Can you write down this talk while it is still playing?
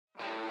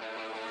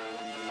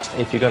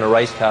If you're going to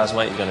race cars,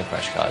 mate, you're going to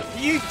crash cars.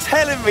 You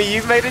telling me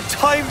you've made a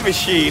time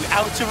machine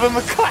out of a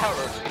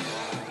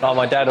McLaren? Like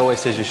my dad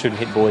always says you shouldn't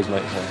hit boys,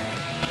 mate.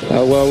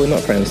 Oh, well, we're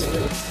not friends.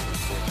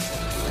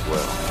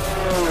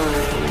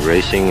 Well,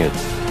 racing,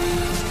 it's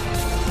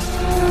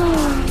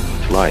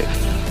life.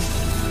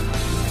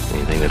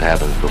 Anything that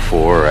happens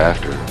before or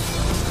after,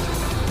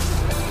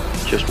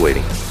 just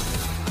waiting.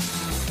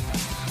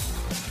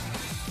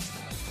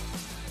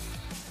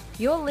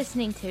 You're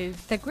listening to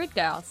The Grid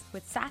Girls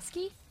with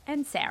Sasky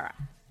and Sarah.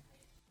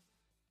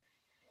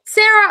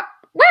 Sarah,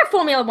 we're a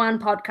Formula One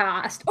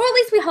podcast, or at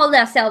least we hold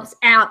ourselves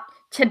out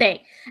to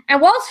be.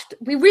 And whilst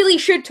we really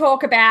should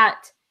talk about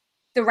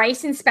the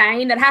race in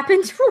Spain that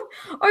happened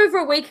over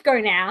a week ago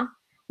now,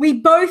 we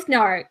both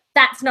know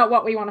that's not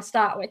what we want to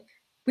start with.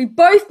 We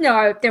both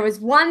know there is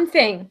one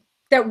thing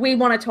that we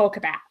want to talk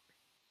about.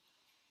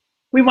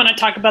 We want to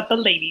talk about the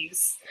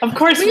ladies. Of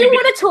course we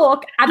want to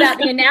talk about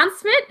the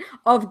announcement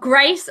of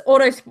Grace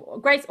Motorsports?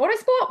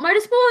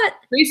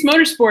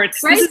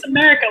 This is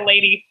America,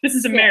 lady. This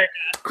is America.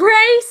 Yeah.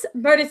 Grace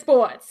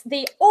Motorsports,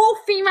 the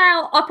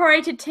all-female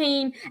operated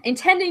team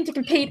intending to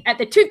compete at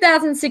the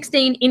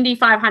 2016 Indy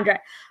 500.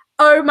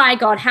 Oh my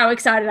God, how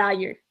excited are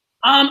you?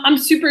 I'm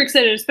super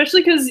excited,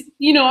 especially because,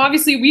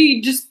 obviously we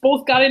just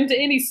both got into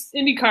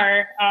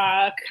Indycar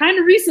kind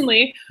of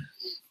recently.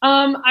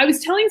 I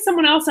was telling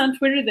someone else on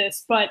Twitter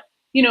this, but,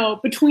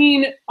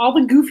 between all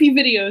the goofy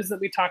videos that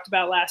we talked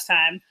about last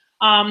time,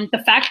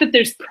 the fact that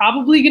there's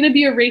probably going to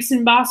be a race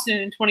in Boston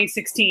in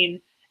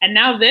 2016, and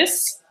now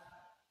this,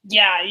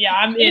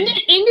 I'm in.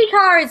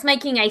 IndyCar is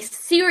making a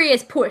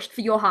serious push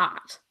for your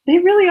heart. They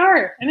really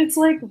are, and it's,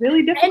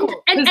 really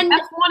difficult, because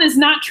F1 is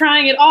not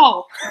trying at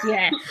all.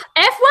 Yeah,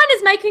 F1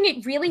 is making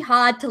it really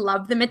hard to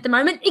love them at the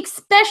moment,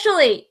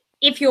 especially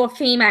if you're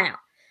female.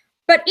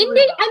 But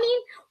Indy,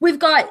 we've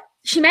got...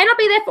 She may not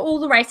be there for all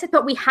the races,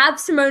 but we have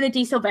Simona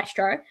Di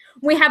Silvestro.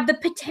 We have the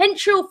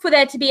potential for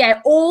there to be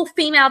an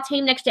all-female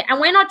team next year. And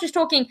we're not just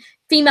talking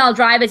female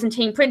drivers and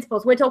team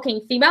principals. We're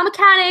talking female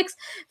mechanics,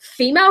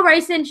 female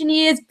race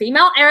engineers,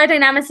 female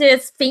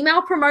aerodynamicists,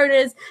 female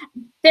promoters.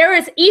 There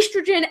is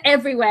estrogen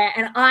everywhere,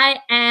 and I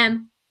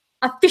am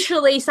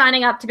officially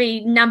signing up to be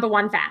number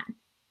one fan.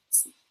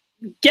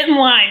 Get in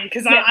line,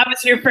 because I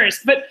was here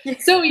first. But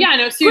so,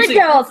 seriously. Grid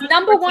Girls,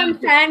 number one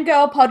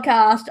fangirl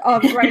podcast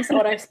of Grace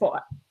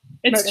Autosport.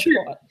 It's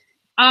true.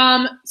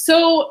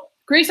 So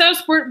Grace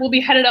Autosport will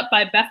be headed up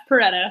by Beth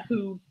Peretta,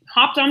 who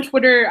hopped on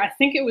Twitter, I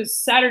think it was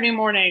Saturday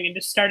morning, and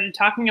just started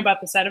talking about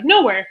this out of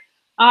nowhere.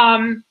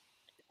 I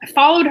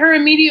followed her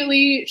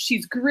immediately.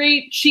 She's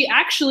great. She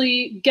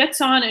actually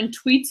gets on and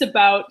tweets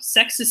about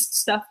sexist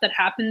stuff that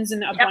happens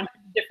in a bunch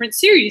of different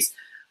series,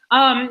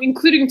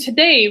 including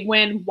today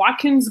when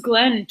Watkins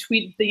Glen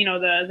tweeted,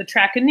 the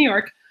track in New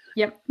York,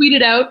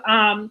 tweeted out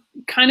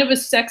kind of a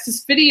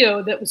sexist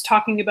video that was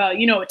talking about,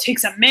 it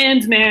takes a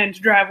man's man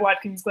to drive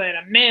Watkins Glen,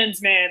 a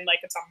man's man, like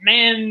it's a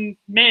men.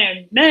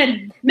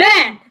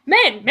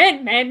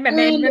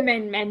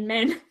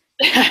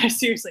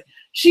 Seriously.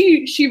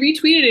 She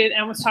retweeted it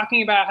and was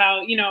talking about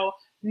how,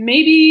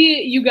 maybe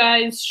you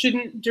guys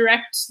shouldn't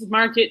direct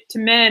market to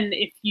men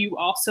if you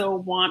also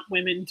want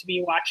women to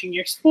be watching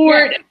your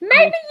sport. Yeah.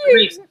 Maybe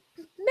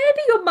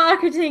your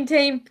marketing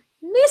team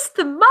missed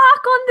the mark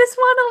on this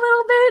one a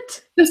little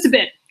bit. Just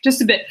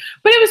a bit.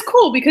 But it was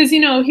cool because,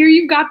 here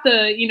you've got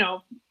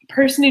the,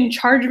 person in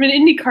charge of an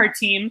IndyCar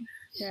team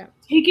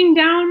taking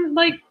down,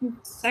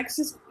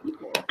 sexist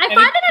people. I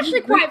find it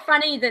actually quite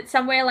funny that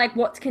somewhere like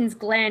Watkins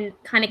Glen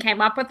kind of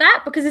came up with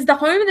that, because it's the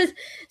home of this.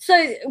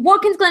 So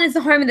Watkins Glen is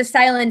the home of the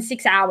Salem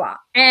 6 Hour.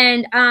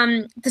 And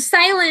the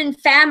Salem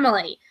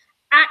family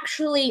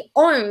actually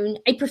own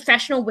a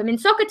professional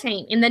women's soccer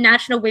team in the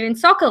National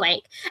Women's Soccer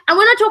League. And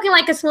we're not talking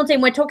like a small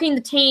team. We're talking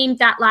the team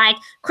that like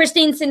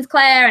Christine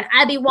Sinclair and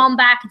Abby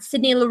Wambach and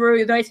Sydney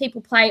LaRue, those people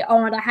play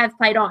on or have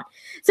played on.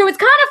 So it's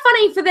kind of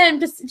funny for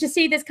them to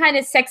see this kind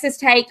of sexist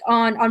take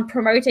on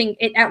promoting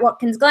it at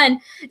Watkins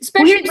Glen,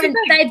 especially when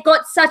they've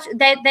got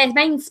their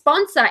main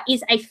sponsor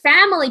is a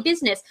family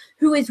business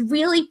who is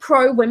really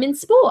pro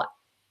women's sport.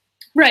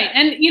 Right.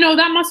 And,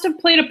 that must have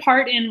played a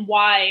part in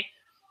why,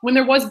 when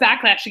there was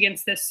backlash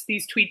against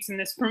these tweets and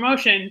this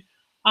promotion,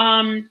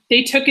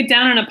 they took it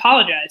down and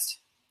apologized.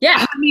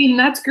 Yeah.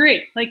 That's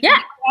great. How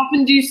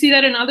often do you see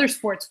that in other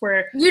sports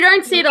where you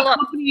don't see it a lot?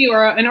 Company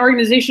or an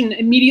organization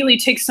immediately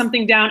takes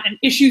something down and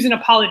issues an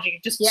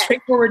apology. Just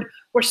straightforward.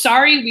 We're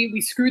sorry.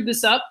 We screwed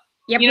this up.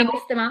 Yep. We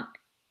messed them up.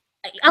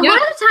 A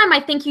lot of the time, I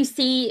think you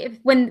see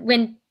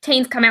when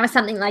teams come out with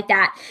something like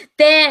that,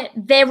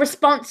 their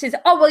response is,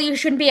 "Oh, well, you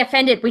shouldn't be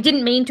offended. We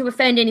didn't mean to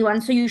offend anyone,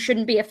 so you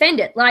shouldn't be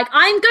offended." Like,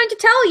 I'm going to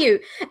tell you,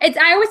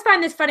 I always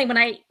find this funny when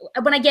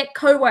I get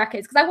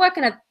coworkers, because I work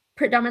in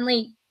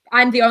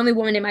I'm the only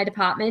woman in my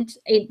department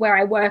where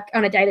I work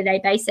on a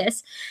day-to-day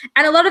basis.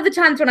 And a lot of the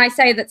times when I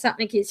say that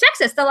something is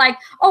sexist, they're like,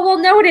 "Oh, well,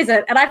 no, it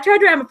isn't." And I've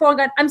turned around before and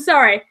gone, "I'm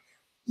sorry.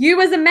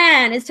 You as a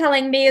man is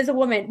telling me as a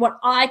woman what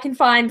I can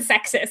find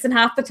sexist." And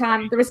half the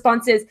time the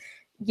response is,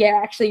 "Yeah,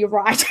 actually, you're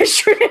right. I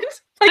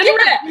shouldn't."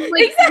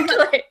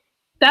 Exactly.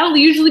 that'll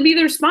usually be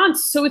the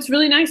response. So it's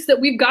really nice that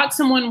we've got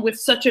someone with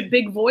such a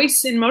big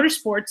voice in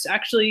motorsports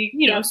actually,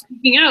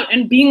 speaking out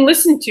and being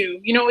listened to.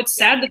 It's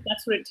sad that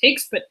that's what it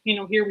takes, but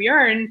here we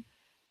are, and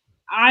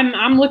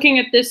I'm looking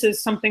at this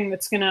as something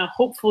that's gonna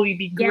hopefully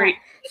be great.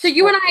 So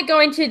you and I are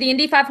going to the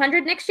Indy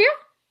 500 next year?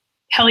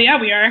 Hell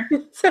yeah, we are.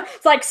 So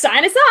it's like,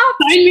 sign us up.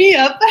 Sign me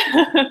up.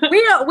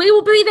 We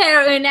will be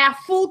there in our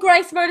full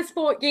Grace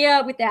Motorsport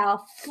gear with our.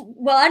 I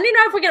don't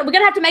know if we're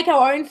gonna have to make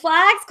our own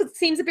flags, because it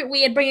seems a bit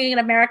weird bringing an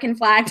American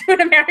flag to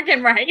an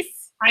American race.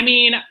 I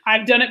mean,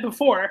 I've done it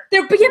before.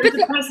 But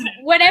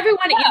when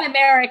everyone is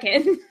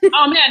American.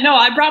 Oh man, no!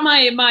 I brought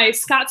my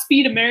Scott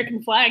Speed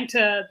American flag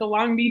to the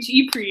Long Beach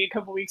E-Prix a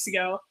couple weeks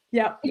ago.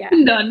 Yeah.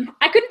 I'm done.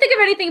 I couldn't think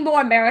of anything more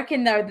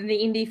American though than the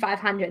Indy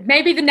 500.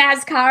 Maybe the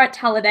NASCAR at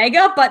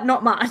Talladega, but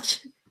not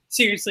much.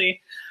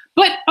 Seriously.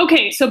 But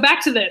okay, so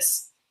back to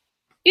this.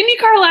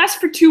 IndyCar lasts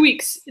for 2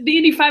 weeks. The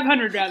Indy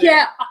 500, rather.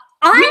 Yeah,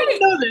 I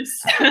didn't know this.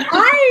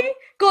 I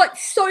got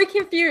so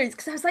confused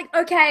because I was like,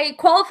 okay,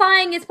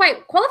 qualifying's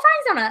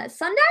on a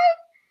Sunday?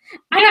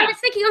 And I was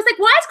thinking,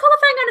 why is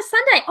qualifying on a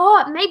Sunday?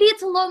 Oh, maybe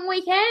it's a long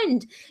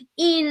weekend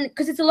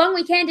because it's a long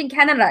weekend in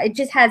Canada. It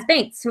just has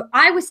been. So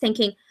I was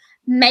thinking,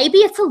 maybe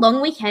it's a long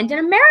weekend in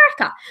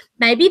America.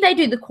 Maybe they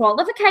do the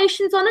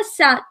qualifications on a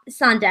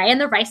Sunday and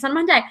the race on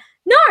Monday.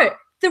 No,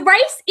 the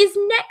race is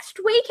next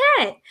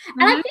weekend.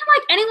 And I feel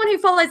like anyone who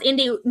follows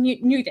Indy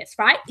knew this,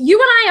 right? You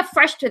and I are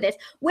fresh to this.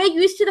 We're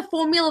used to the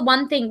Formula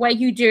One thing where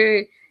you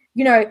do,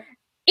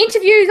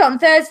 interviews on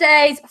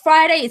Thursdays,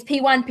 Friday is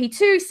P1,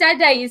 P2,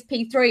 Saturday is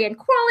P3 and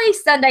quali,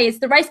 Sunday is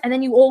the race, and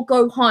then you all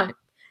go home.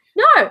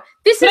 No,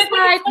 this is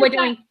like we're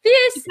doing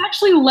this. It's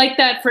actually like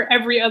that for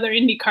every other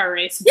IndyCar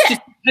race. It's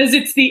just because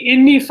it's the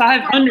Indy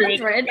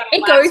 500.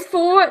 It goes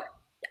for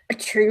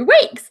 2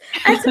 weeks.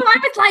 And so I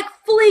was like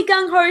fully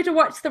gung-ho to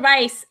watch the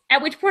race,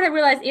 at which point I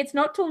realized it's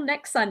not till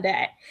next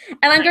Sunday.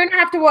 And I'm going to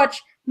have to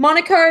watch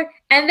Monaco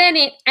and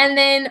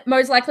then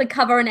most likely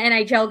cover an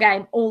NHL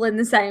game all in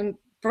the same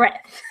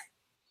breath.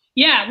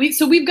 Yeah,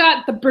 we've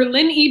got the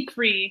Berlin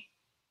E-Prix,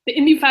 the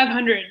Indy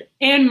 500,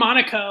 and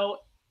Monaco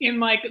in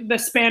like the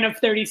span of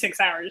 36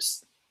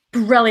 hours.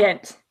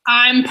 Brilliant.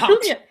 I'm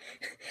pumped. Brilliant.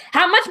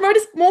 How much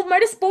more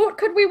motorsport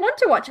could we want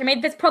to watch? I mean,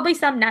 there's probably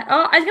some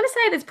I was going to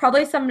say there's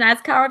probably some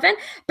NASCAR event,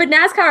 but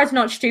NASCAR is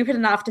not stupid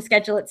enough to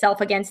schedule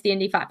itself against the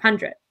Indy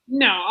 500.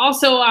 No,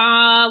 also,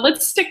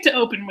 let's stick to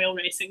open wheel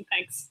racing,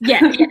 thanks. Yeah.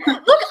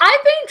 Look,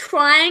 I've been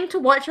trying to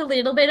watch a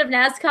little bit of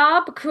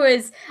NASCAR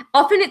because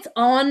often it's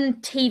on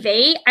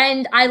TV,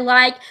 and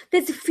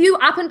there's a few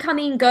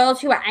up-and-coming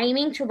girls who are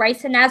aiming to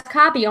race in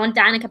NASCAR beyond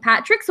Danica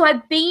Patrick, so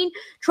I've been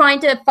trying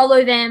to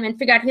follow them and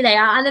figure out who they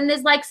are. And then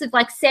there's like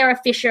Sarah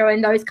Fisher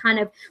and those kind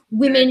of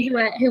women who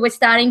are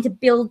starting to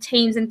build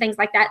teams and things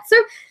like that.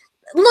 So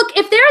look,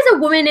 if there is a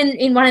woman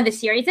in one of the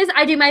series,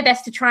 I do my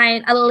best to try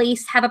and at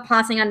least have a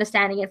passing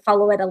understanding and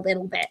follow it a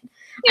little bit.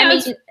 Yeah, I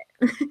mean,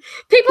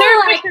 people Sarah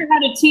are like, Fisher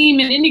had a team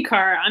in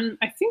IndyCar.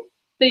 I think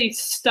they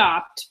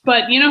stopped,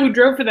 but who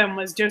drove for them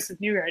was Joseph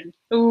Newgarden.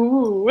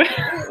 Ooh,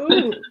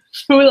 ooh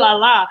la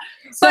la.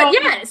 So, but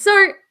yeah, so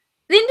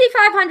the Indy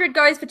 500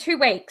 goes for 2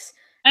 weeks,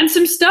 and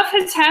some stuff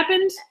has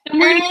happened, and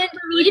we're going to go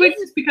really quick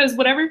just because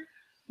whatever.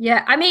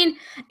 Yeah, I mean,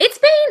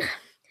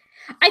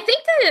 I think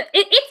that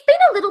it's been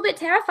a little bit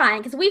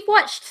terrifying because we've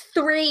watched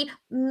 3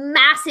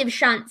 massive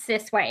shunts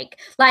this week,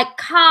 like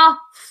car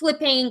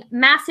flipping,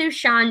 massive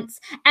shunts,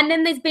 and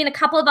then there's been a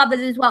couple of others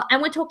as well.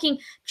 And we're talking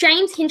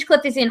James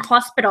Hinchcliffe is in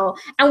hospital,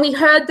 and we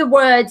heard the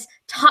words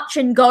touch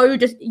and go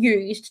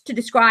used to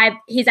describe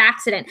his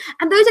accident.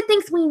 And those are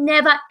things we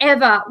never,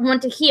 ever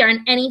want to hear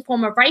in any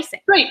form of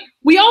racing. Right.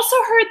 We also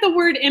heard the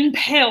word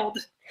impaled,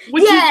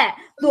 which is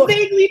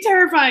vaguely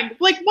terrifying.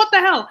 Like, what the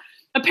hell?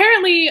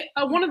 Apparently,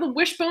 one of the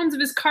wishbones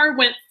of his car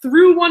went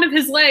through one of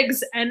his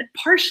legs and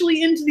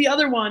partially into the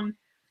other one.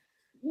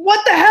 What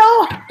the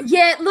hell?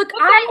 Yeah, look,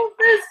 I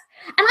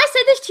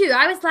said this too.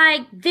 I was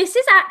like, this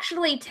is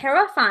actually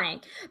terrifying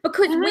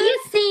because we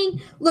are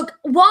seeing, look,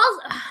 while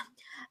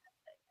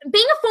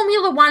being a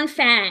Formula One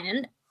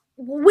fan,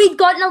 we'd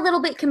gotten a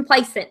little bit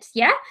complacent,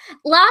 yeah?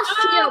 Last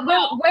year,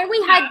 when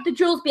we had the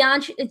Jules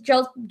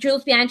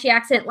Bianchi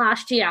accident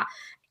last year,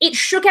 it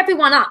shook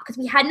everyone up because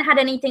we hadn't had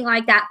anything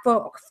like that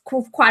for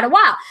quite a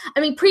while. I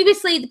mean,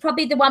 previously,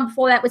 probably the one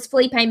before that was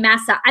Felipe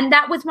Massa, and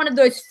that was one of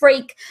those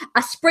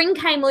a spring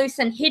came loose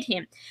and hit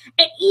him.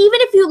 And even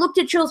if you looked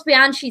at Jules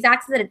Bianchi's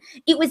accident,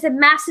 it was a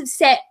massive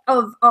set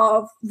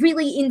of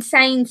really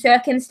insane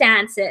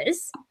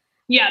circumstances.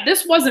 Yeah,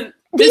 this wasn't.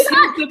 This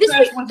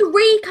was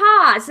 3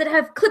 cars that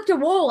have clipped a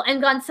wall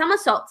and gone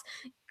somersaults.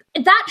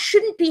 That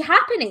shouldn't be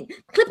happening.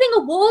 Clipping a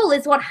wall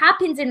is what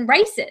happens in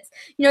races.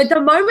 The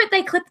moment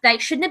they clipped, they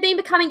shouldn't have been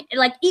becoming it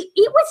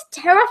was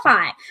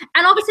terrifying.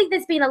 And obviously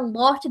there's been a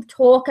lot of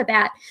talk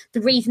about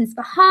the reasons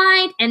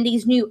behind and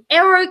these new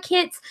aero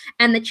kits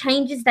and the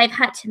changes they've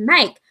had to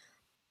make.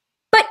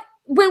 But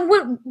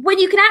when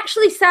you can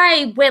actually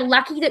say we're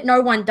lucky that no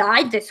one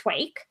died this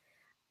week,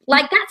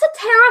 that's a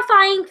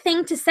terrifying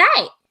thing to say.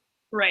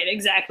 Right,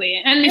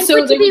 exactly. And And so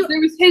would you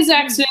there was his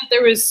accident,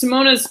 there was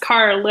Simona's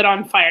car lit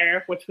on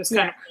fire, which was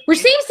kind of which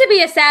seems to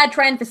be a sad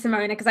trend for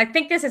Simona, because I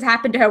think this has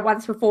happened to her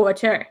once before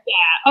too.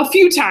 a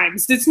few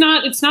times. It's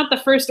not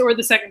the first or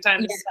the second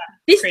time this has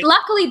happened.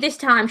 Luckily this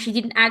time she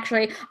didn't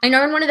actually. I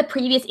know in one of the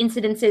previous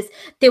incidences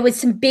there was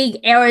some big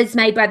errors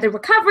made by the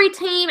recovery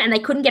team and they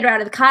couldn't get her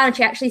out of the car and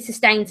she actually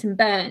sustained some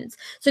burns.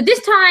 So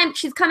this time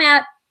she's come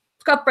out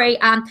scot-free.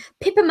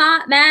 Pippa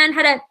Man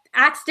had a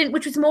accident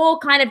which was more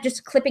kind of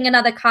just clipping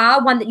another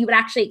car, one that you would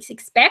actually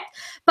expect,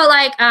 but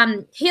like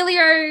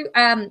Helio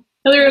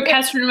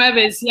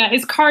Castronueves,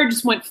 his car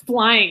just went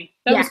flying.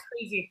 That was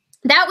crazy.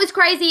 That was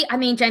crazy. I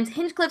mean, James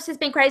Hinchcliffe's has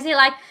been crazy.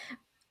 Like,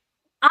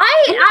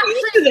 I don't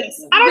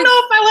know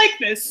if I like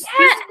this.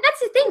 Yeah, that's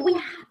the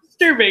thing.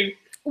 Disturbing.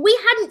 We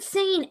hadn't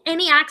seen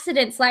any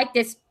accidents like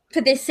this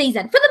for this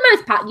season, for the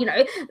most part. You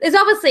know, there's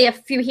obviously a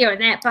few here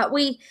and there, but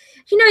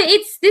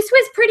this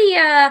was pretty.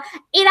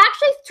 It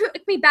actually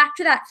took me back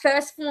to that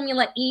first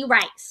Formula E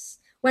race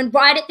when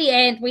right at the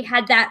end we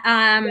had that.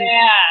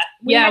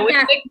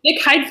 With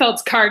Nick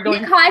Heidfeld's car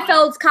going. Nick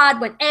Heidfeld's car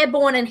went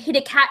airborne and hit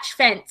a catch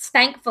fence,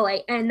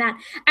 thankfully, and I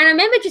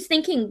remember just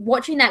thinking,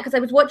 watching that, because I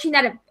was watching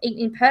that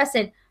in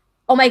person.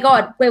 Oh my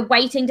God, we're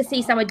waiting to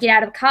see someone get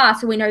out of a car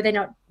so we know they're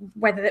not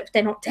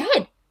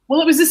dead. Well,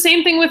 it was the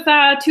same thing with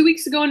 2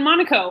 weeks ago in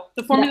Monaco,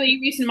 the Formula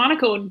E race in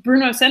Monaco, and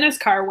Bruno Senna's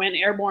car went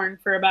airborne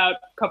for about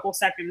a couple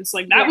seconds.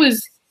 Like that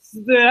was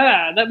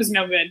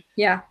no good.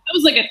 Yeah, that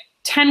was like a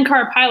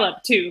 10-car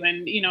pileup too,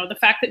 and the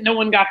fact that no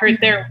one got hurt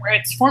there, where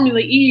it's Formula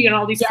E and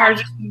all these cars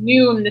are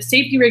new and the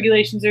safety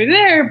regulations are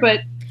there, but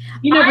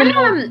you never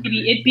know.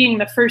 Maybe it being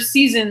the first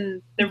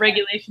season, the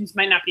regulations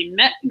might not be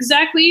met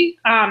exactly.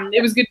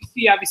 It was good to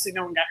see. Obviously,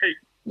 no one got hurt.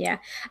 Yeah,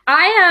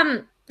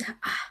 I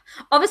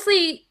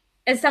obviously,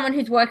 as someone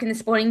who's worked in the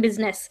sporting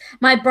business,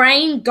 my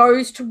brain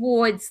goes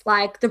towards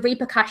like the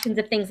repercussions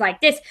of things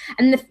like this.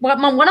 And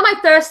one of my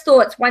first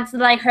thoughts once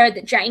that I heard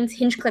that James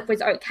Hinchcliffe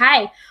was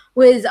okay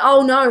was,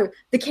 oh no,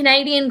 the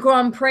Canadian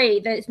Grand Prix,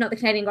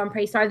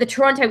 the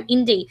Toronto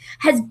Indy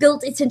has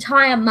built its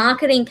entire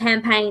marketing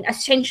campaign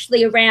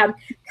essentially around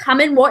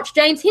come and watch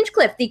James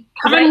Hinchcliffe.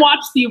 Come and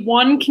watch the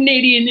one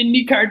Canadian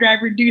IndyCar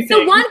driver do things.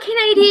 The one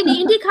Canadian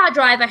IndyCar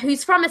driver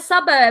who's from a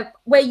suburb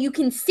where you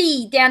can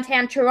see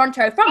downtown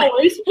Toronto from it.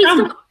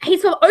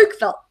 He's from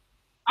Oakville.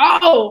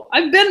 Oh,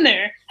 I've been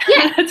there.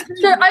 Yeah.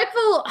 So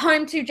Oakville,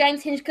 home to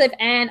James Hinchcliffe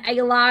and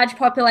a large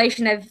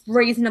population of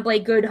reasonably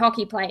good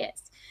hockey players.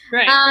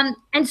 Right.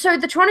 And so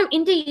the Toronto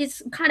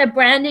Indy's kind of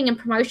branding and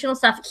promotional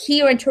stuff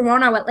here in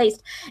Toronto, at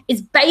least,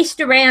 is based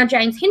around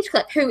James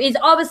Hinchcliffe, who is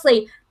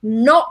obviously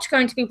not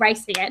going to be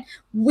racing it.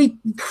 We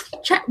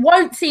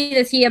won't see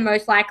this year,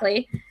 most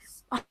likely.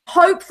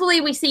 Hopefully,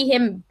 we see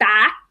him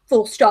back,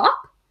 full stop.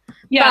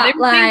 Yeah,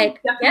 but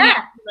the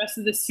rest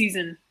of this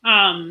season.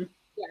 And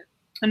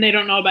they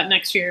don't know about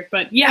next year,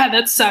 but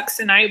that sucks.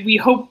 And we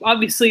hope,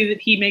 obviously,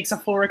 that he makes a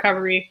full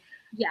recovery.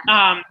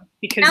 Yeah.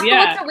 Because our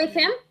thoughts are with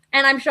him.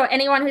 And I'm sure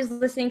anyone who's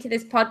listening to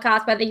this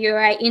podcast, whether you're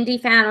an Indy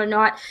fan or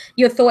not,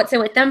 your thoughts are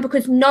with them,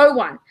 because no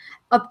one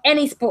of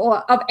any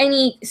sport,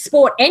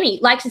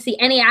 likes to see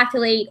any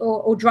athlete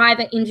or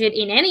driver injured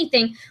in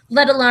anything,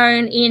 let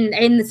alone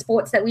in the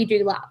sports that we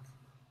do love.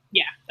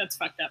 Yeah, that's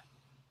fucked up.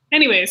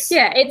 Anyways.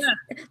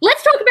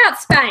 Let's talk about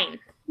Spain.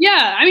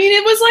 Yeah, I mean,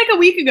 it was like a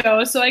week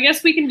ago, so I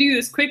guess we can do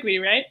this quickly,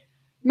 right?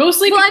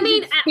 Mostly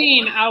because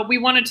Spain, we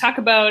want to talk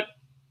about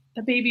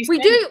the baby. We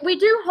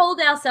do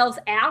hold ourselves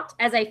out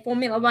as a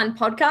Formula One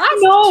podcast.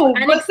 No,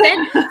 to an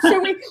extent. So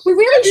we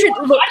really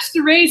should watch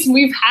the race, and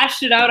we've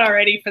hashed it out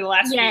already for the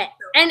last week.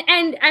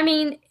 And I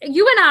mean,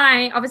 you and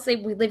I, obviously,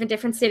 we live in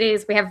different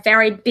cities. We have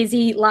very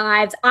busy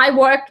lives. I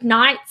work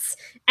nights,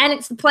 and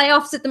it's the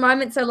playoffs at the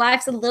moment, so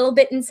life's a little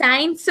bit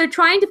insane. So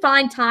trying to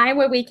find time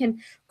where we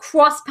can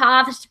cross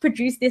paths to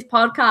produce this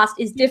podcast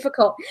is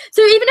difficult.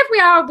 So even if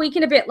we are a week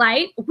and a bit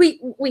late,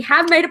 we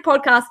have made a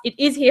podcast. It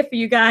is here for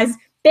you guys.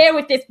 Bear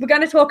with this. We're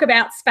going to talk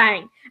about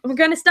Spain. And we're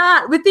going to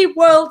start with the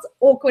world's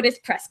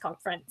awkwardest press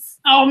conference.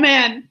 Oh,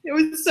 man. It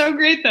was so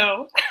great,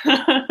 though.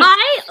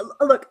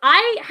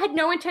 I had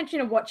no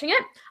intention of watching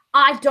it.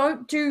 I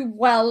don't do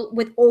well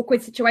with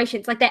awkward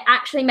situations. Like, they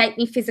actually make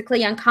me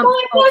physically uncomfortable.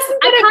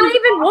 I can't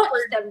even watch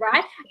them,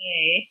 right?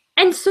 Okay.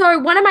 And so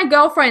one of my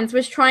girlfriends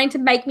was trying to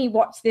make me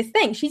watch this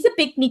thing. She's a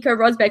big Nico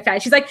Rosberg fan.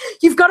 She's like,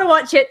 you've got to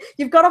watch it.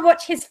 You've got to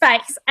watch his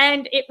face.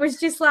 And it was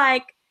just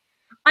like,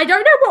 I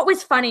don't know what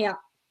was funnier.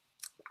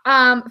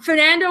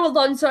 Fernando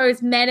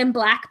Alonso's Men in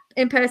Black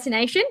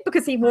impersonation,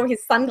 because he wore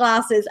his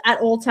sunglasses at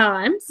all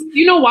times.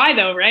 You know why,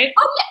 though, right?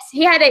 Oh yes,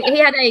 he had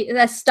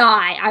a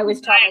sty. I was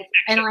told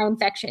an eye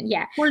infection.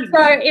 Yeah, so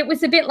it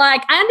was a bit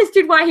like, I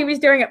understood why he was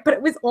doing it, but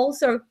it was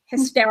also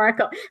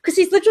hysterical because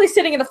he's literally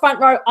sitting in the front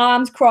row,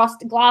 arms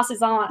crossed,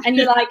 glasses on, and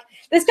you're like,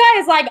 this guy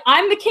is like,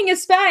 I'm the king of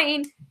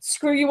Spain.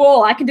 Screw you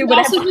all. I can do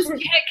whatever. Also, just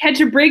can't catch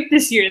a break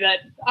this year.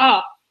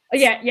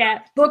 Yeah.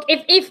 Look,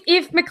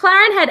 if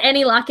McLaren had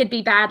any luck, it'd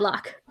be bad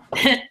luck.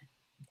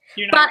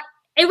 You're not but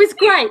It was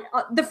great.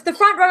 The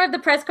front row of the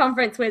press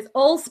conference was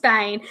all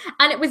Spain,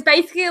 and it was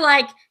basically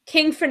like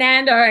King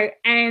Fernando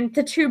and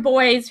the two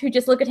boys who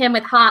just look at him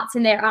with hearts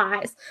in their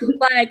eyes.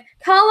 Like,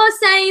 Carlos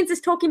Sainz is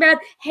talking about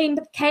he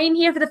came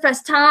here for the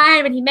first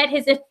time and he met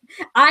his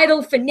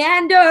idol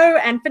Fernando,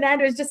 and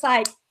Fernando is just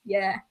like,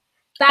 yeah,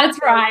 that's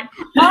right.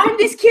 I'm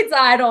this kid's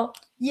idol.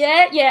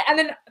 Yeah, yeah. And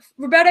then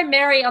Roberto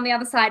Meri on the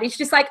other side is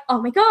just like,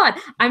 oh my God,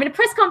 I'm in a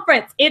press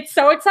conference. It's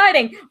so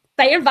exciting.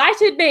 They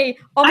invited me.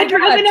 Oh my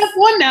God. I drive an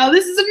F1 now.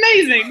 This is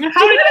amazing.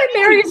 How did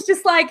Mary is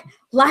just like,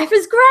 life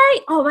is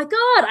great. Oh my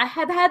God, I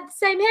have had the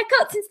same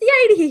haircut since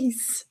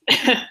the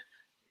 80s.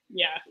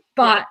 Yeah.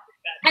 But,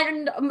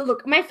 and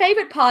look, my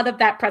favorite part of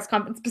that press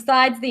conference,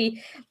 besides the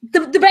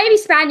baby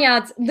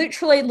Spaniards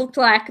literally looked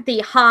like the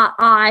heart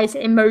eyes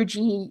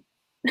emoji.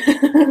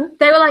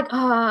 They were like,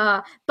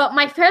 but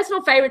my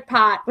personal favorite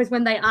part was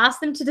when they asked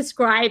them to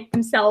describe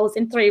themselves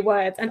in 3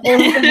 words, and all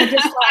of them were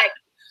just like,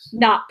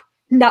 nope.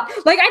 No,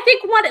 like I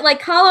think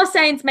Carlos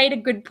Sainz made a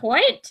good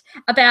point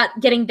about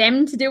getting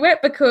them to do it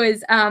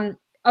because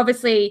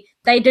obviously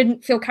they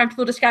didn't feel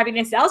comfortable describing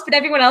themselves, but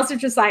everyone else was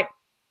just like,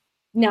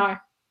 no.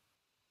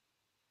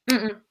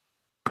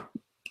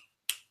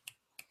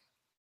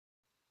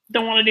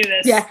 Don't want to do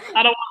this. Yeah.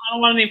 I don't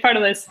want to be a part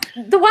of this.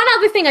 The one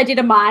other thing I did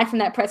admire from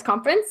that press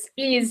conference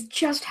is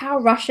just how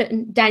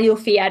Russian Daniel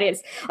Fiat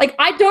is. Like,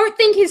 I don't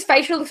think his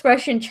facial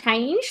expression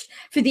changed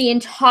for the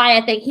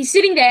entire thing. He's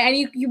sitting there and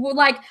you were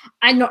like,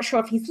 I'm not sure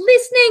if he's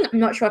listening. I'm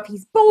not sure if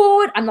he's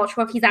bored. I'm not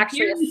sure if he's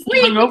actually asleep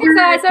with his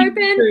eyes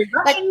open.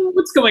 Like,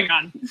 what's going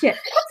on? Yeah,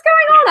 what's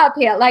going on up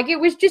here? Like, it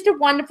was just a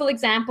wonderful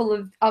example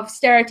of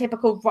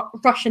stereotypical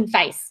Russian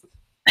face.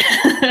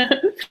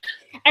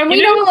 And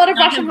we know a lot of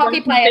Russian hockey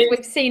players.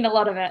 We've seen a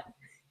lot of it.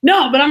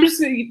 No, but I'm just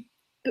saying,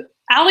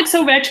 Alex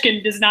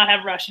Ovechkin does not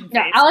have Russian face.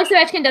 No, Alex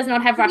Ovechkin does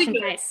not have Russian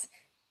face.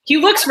 He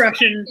looks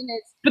Russian,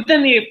 but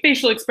then the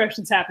facial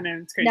expressions happen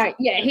and it's crazy. No,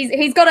 yeah,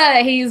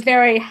 he's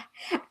very...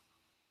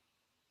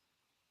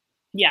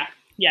 Yeah,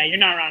 you're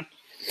not wrong.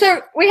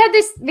 So we had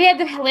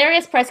the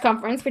hilarious press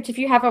conference, which if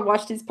you haven't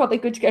watched, it's probably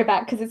good to go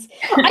back because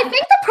I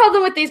think the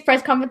problem with these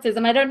press conferences,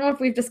 and I don't know if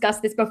we've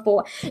discussed this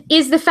before,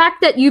 is the fact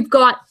that you've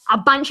got a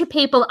bunch of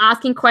people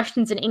asking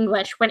questions in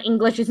English when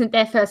English isn't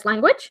their first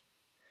language.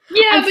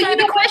 Yeah, and but so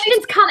the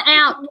questions come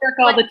out work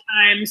all the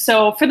time.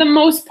 So for the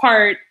most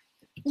part,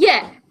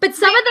 yeah, but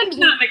some of them it's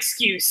not an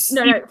excuse.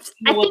 No.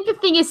 I think the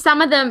thing is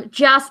some of them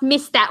just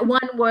miss that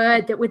one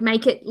word that would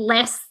make it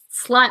less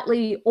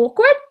slightly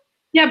awkward.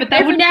 Yeah, but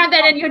that every now and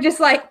then, and you're just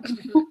like,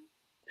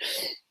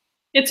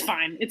 it's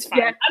fine.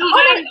 Yeah.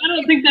 I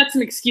don't think that's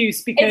an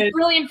excuse because it's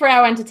brilliant for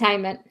our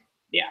entertainment.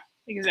 Yeah,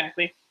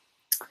 exactly.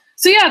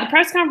 So yeah, the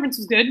press conference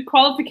was good.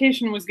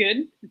 Qualification was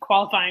good.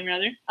 Qualifying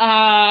rather.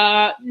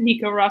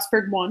 Nico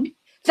Rosberg won.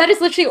 That is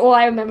literally all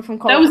I remember from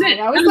qualifying.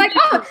 That was it. I was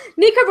like,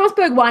 Nico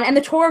Rosberg won, and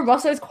the Toro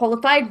Rossos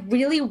qualified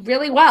really,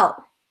 really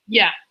well.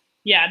 Yeah,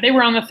 they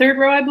were on the 3rd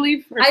row, I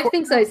believe. I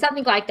think so,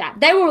 something like that.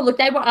 They were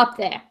up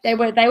there. They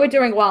were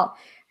doing well.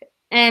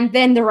 And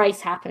then the race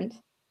happened.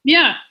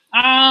 Yeah.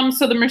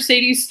 So the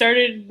Mercedes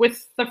started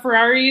with the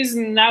Ferraris,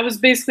 and that was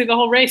basically the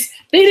whole race.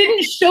 They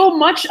didn't show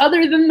much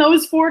other than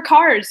those 4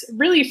 cars.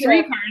 Really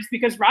 3 cars,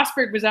 because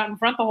Rosberg was out in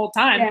front the whole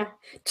time. Yeah.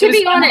 To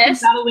be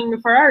honest, battling the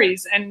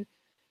Ferraris, and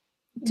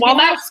while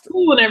that's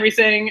cool and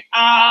everything,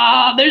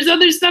 there's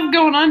other stuff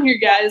going on here,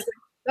 guys.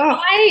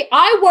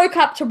 I woke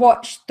up to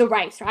watch the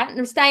race, right? And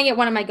I'm staying at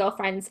one of my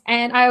girlfriends,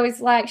 and I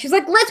was like, she's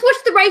like, let's watch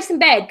the race in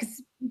bed because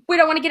we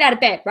don't want to get out of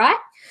bed, right?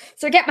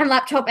 So I get my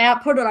laptop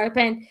out, put it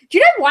open. Do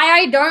you know why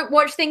I don't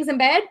watch things in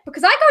bed?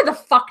 Because I go the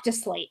fuck to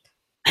sleep.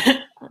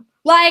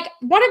 Like,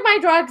 one of my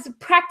drugs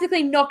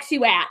practically knocks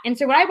you out. And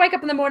so when I wake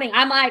up in the morning,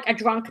 I'm like a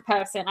drunk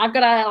person. I've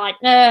got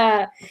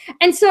to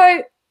And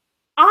so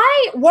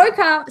I woke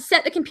up,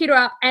 set the computer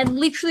up, and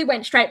literally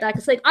went straight back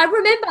to sleep. I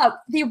remember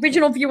the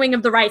original viewing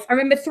of the race. I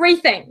remember 3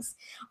 things.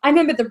 I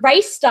remember the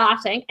race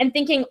starting and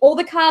thinking all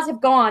the cars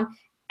have gone,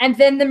 and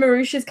then the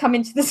Marushas come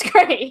into the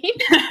screen.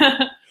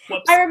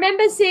 I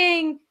remember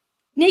seeing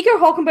Nico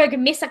Hulkenberg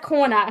miss a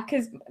corner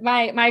because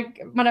my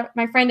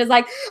friend is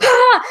like,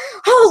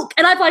 Hulk!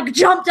 And I've like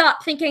jumped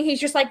up thinking he's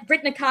just like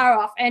written a car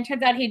off, and it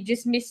turns out he'd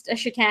just missed a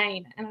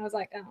chicane. And I was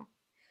like, oh.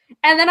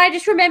 And then I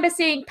just remember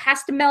seeing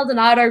Pastor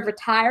Maldonado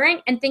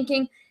retiring and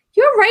thinking,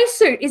 your race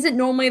suit isn't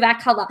normally that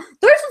color.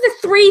 Those are the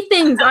 3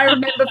 things I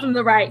remember from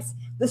the race.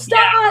 The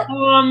start,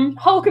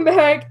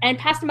 Hulkenberg, and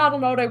Pastor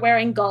Maldonado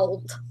wearing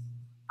gold.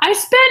 I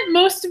spent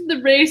most of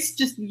the race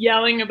just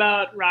yelling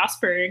about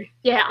Rosberg.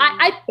 Yeah,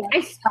 I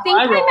think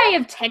I may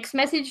have text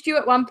messaged you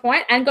at one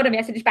point and got a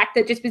message back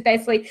that just was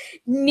basically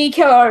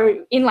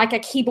Nico in like a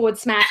keyboard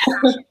smash.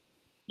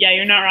 Yeah,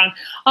 you're not wrong.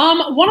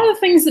 One of the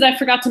things that I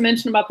forgot to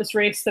mention about this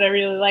race that I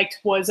really liked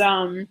was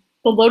the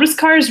Lotus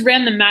cars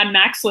ran the Mad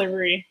Max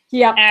livery.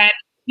 Yeah. And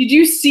did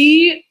you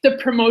see the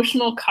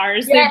promotional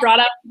cars they brought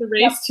out to the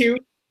race too?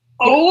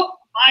 Oh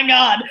my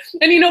God.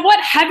 And you know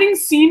what? Having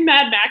seen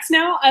Mad Max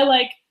now, I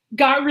like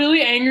got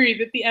really angry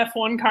that the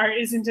F1 car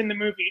isn't in the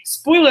movie.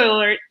 Spoiler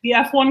alert, the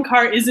F1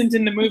 car isn't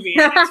in the movie.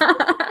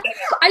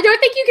 I don't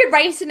think you could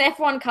race an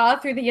F1 car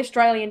through the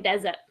Australian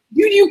desert.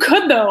 Dude, you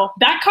could though.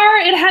 That car,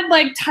 it had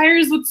like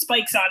tires with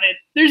spikes on it.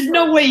 There's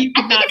no way you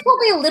could I think it's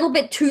probably a little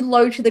bit too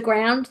low to the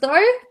ground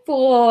though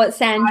for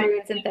sand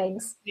dunes and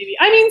things. Maybe.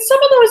 I mean,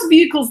 some of those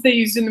vehicles they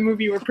used in the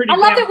movie were pretty. I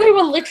love that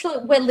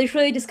we're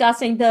literally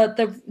discussing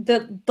the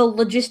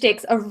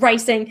logistics of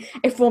racing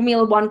a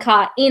Formula One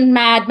car in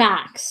Mad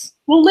Max.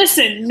 Well,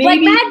 listen,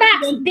 maybe like Mad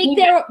Max,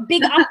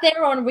 big up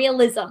there on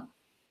realism.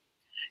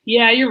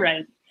 Yeah, you're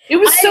right. It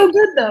was so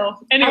good though.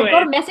 Anyway, I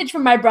got a message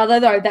from my brother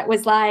though that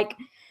was like,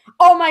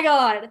 oh my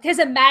God, there's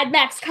a Mad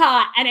Max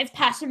car and it's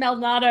Pastor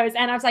Maldonado's.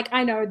 And I was like,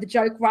 I know, the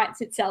joke writes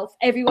itself.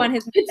 Everyone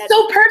has made that. It's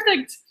so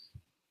perfect.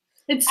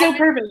 It's so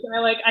perfect.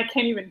 I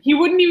can't even. He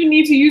wouldn't even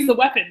need to use the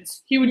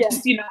weapons. He would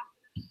just, He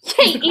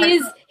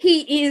is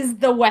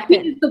the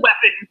weapon. He is the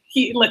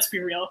weapon. Let's be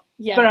real.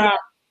 Yeah. But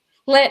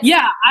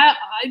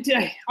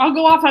I'll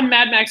go off on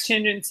Mad Max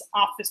tangents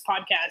off this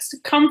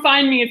podcast. Come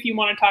find me if you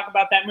want to talk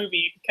about that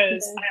movie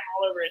because I'm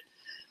all over it.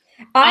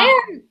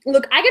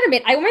 Look, I gotta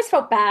admit, I almost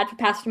felt bad for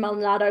Pastor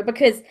Maldonado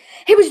because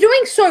he was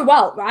doing so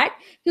well, right?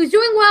 He was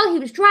doing well, he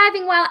was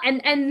driving well,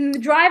 and the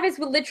drivers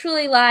were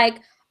literally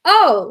like,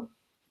 oh,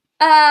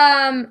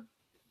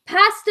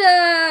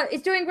 Pastor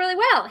is doing really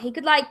well. He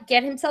could like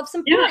get himself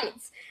some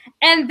points.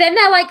 And then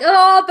they're like,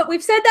 oh, but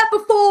we've said that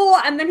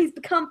before, and then he's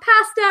become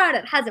pastor and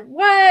it hasn't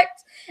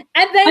worked.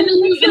 And then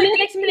the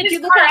next minute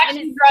you look at it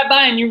and you drive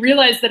by and you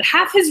realize that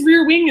half his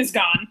rear wing is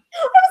gone.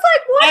 I was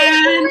like, what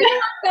is going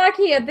on back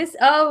here?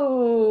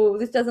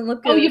 This doesn't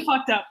look good. Oh, you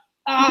fucked up.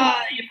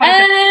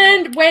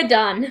 And we're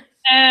done.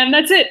 And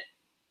that's it.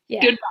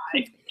 Yeah.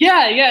 Goodbye.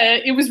 Yeah,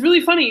 it was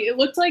really funny. It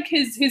looked like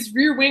his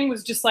rear wing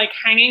was just like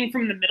hanging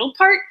from the middle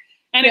part.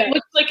 And it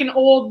looked like an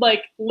old,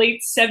 like,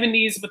 late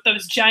 70s with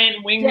those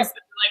giant wings that are,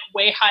 like,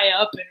 way high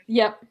up.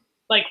 And,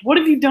 like, what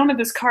have you done to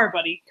this car,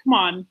 buddy? Come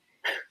on.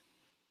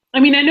 I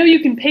mean, I know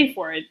you can pay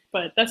for it,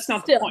 but that's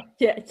not the point.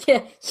 Yeah.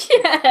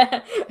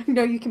 I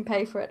know you can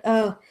pay for it.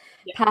 Oh,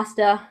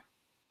 Pastor.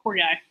 Poor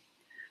guy.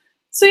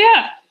 So,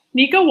 yeah,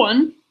 Nico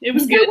won. It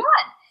was good.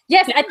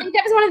 Yes, I think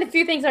that was one of the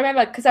few things I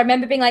remember, because I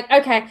remember being like,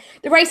 okay,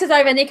 the race is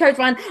over, Nico's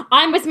won.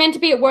 I was meant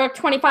to be at work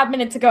 25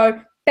 minutes ago.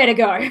 Better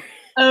go.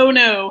 Oh,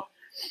 no.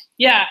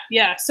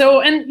 Yeah.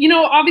 So, and,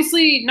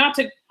 obviously not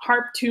to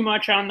harp too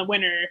much on the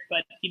winner,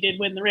 but he did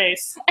win the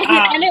race.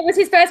 And it was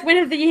his first win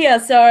of the year,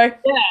 so.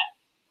 Yeah.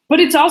 But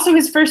it's also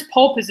his first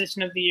pole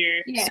position of the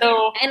year. Yeah.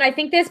 So. And I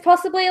think there's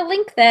possibly a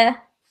link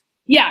there.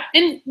 Yeah,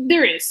 and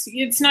there is.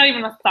 It's not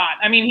even a thought.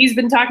 I mean, he's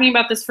been talking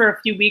about this for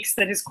a few weeks,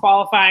 that his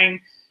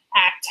qualifying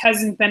act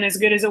hasn't been as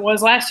good as it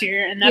was last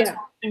year, and that's one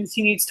of the things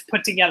he needs to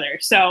put together.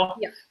 So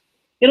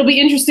it'll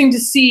be interesting to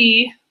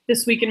see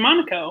this week in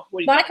Monaco.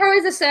 Monaco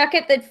is a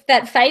circuit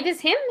that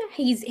favors him.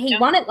 He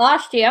won it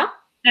last year.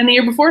 And the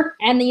year before?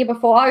 And the year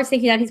before. I was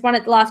thinking that he's won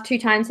it the last 2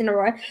 times in a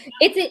row.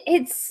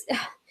 It's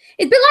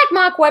a bit like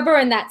Mark Webber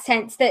in that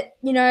sense that,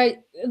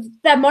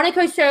 the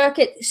Monaco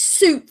circuit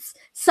suits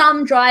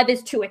some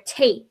drivers to a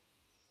T.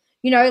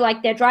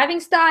 Like their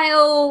driving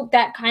style,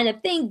 that kind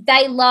of thing.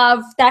 They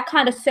love that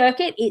kind of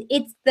circuit.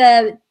 It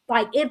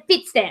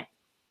fits them.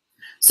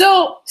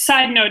 So,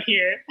 side note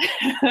here,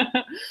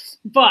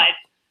 but,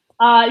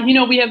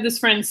 we have this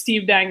friend,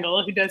 Steve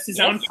Dangle, who does his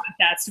own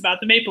podcast about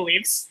the Maple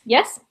Leafs.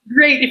 Yes.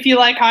 Great. If you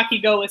like hockey,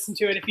 go listen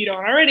to it if you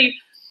don't already.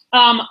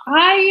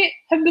 I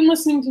have been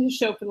listening to the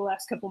show for the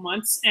last couple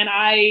months, and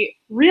I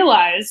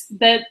realized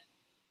that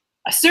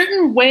a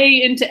certain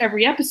way into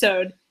every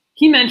episode,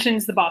 he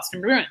mentions the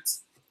Boston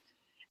Bruins.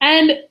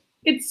 And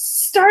it's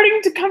starting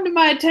to come to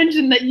my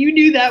attention that you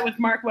do that with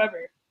Mark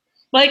Webber.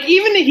 Like,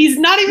 he's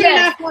not even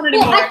an F1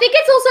 anymore. Well, I think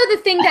it's also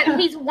the thing that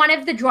he's one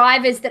of the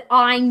drivers that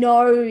I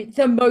know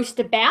the most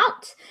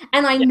about,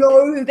 and I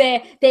know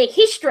their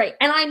history,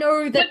 and I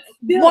know that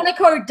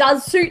Monaco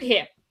does suit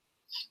him.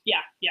 Yeah,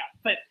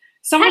 but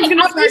someone's going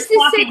to start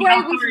talking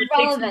about how it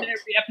takes in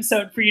every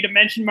episode for you to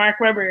mention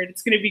Mark Webber, and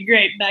it's going to be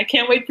great, and I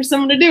can't wait for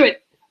someone to do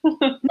it. Now I'm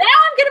going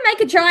to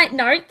make a giant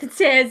note that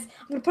says,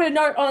 I'm going to put a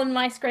note on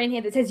my screen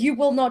here that says, you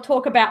will not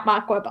talk about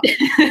Mark Webber.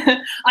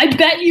 I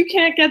bet you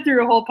can't get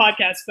through a whole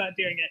podcast without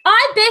doing it.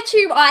 I bet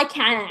you I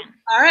can.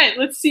 All right,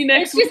 let's see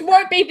next week. It just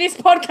won't be this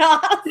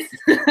podcast.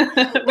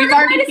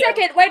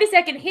 Wait a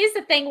second. Here's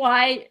the thing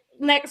why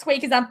next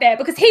week is unfair,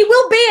 because he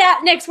will be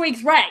at next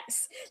week's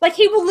race. Like,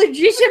 he will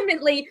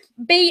legitimately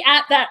be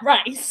at that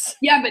race.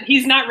 Yeah, but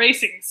he's not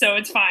racing, so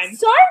it's fine.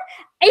 So,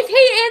 if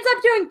he ends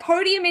up doing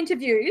podium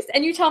interviews,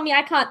 and you tell me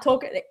I can't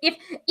talk, if he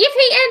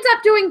ends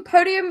up doing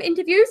podium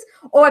interviews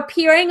or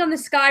appearing on the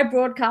Sky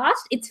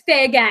broadcast, it's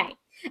fair game.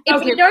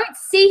 If you don't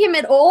see him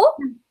at all,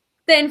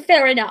 then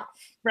fair enough.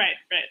 Right.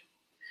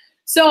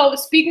 So,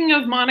 speaking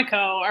of Monaco,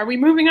 are we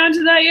moving on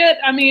to that yet?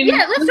 I mean,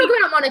 yeah, let's talk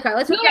about Monaco.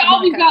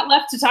 All we've got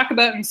left to talk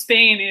about in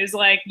Spain is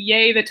like,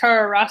 yay, the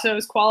Toro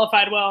Rosso's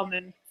qualified well, and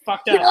then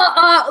fucked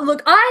up.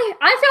 Look,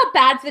 I felt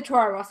bad for the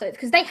Toro Rossos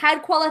because they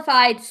had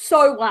qualified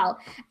so well,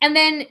 and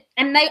they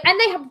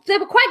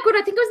were quite good.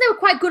 I think it was they were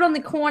quite good on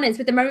the corners,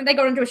 but the moment they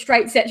got into a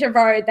straight section of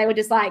road, they were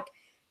just like,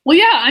 well,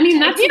 yeah, I mean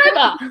that's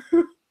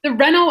over. The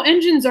Renault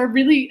engines are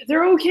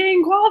they're okay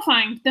in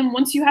qualifying. But then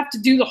once you have to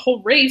do the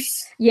whole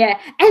race, yeah,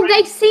 and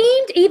they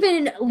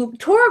seemed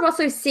Toro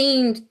Rosso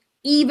seemed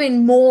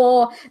even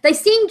more. They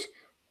seemed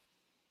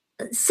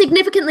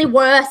significantly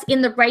worse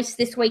in the race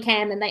this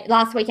weekend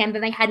last weekend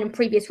than they had in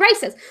previous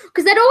races,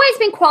 because they'd always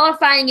been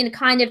qualifying in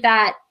kind of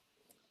that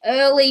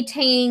early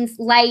teens,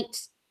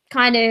 late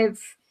kind of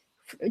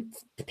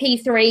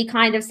P3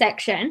 kind of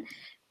section,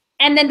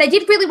 and then they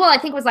did really well. I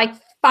think it was like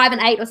 5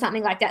 and 8 or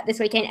something like that this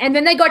weekend, and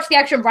then they got to the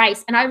actual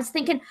race, and I was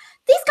thinking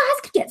these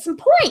guys could get some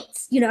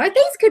points. You know,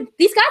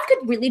 these guys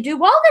could really do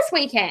well this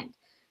weekend,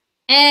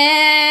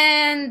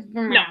 and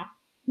no,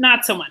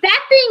 not so much.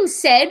 That being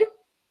said,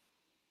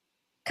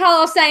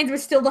 Carlos Sainz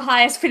was still the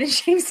highest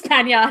finishing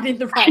Spaniard in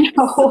the race.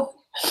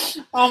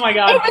 Oh my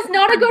God. It was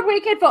not a good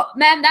weekend for,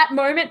 man, that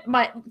moment.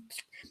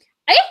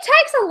 It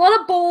takes a lot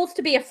of balls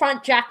to be a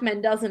front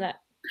jackman, doesn't it?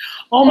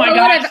 Oh my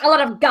God. A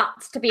lot of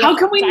guts to be How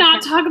can we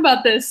not talk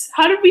about this?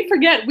 How did we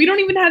forget? We don't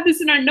even have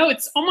this in our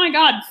notes. Oh my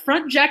God.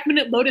 Front jackman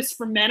at Lotus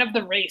for man of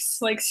the race.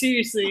 Like,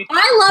 seriously.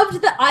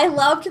 I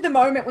loved the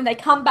moment when they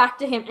come back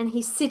to him and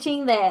he's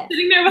sitting there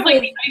with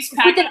like the ice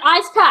pack. With an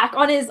ice pack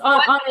on his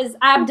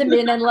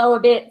abdomen and lower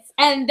bits.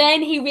 And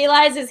then he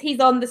realizes he's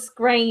on the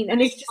screen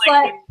and it's just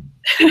like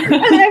and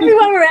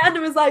everyone around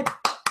him was like,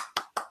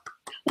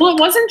 well, it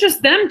wasn't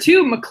just them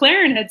too.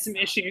 McLaren had some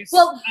issues.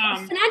 Well,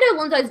 Fernando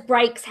Alonso's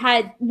brakes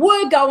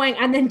were going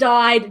and then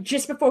died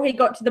just before he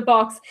got to the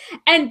box,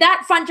 and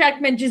that front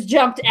jackman just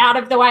jumped out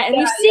of the way, and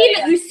you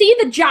see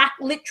the jack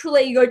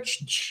literally go.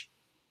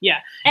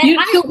 Yeah, and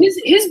so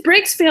his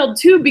brakes failed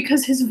too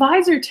because his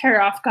visor tear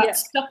off got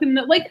stuck in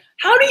the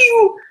How do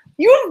you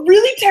have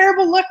really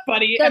terrible luck,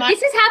 buddy. So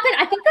this has happened.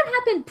 I think that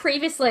happened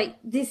previously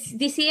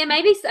this year.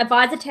 Maybe a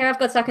visor tear off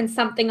got stuck in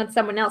something on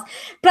someone else.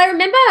 But I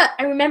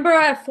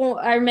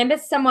remember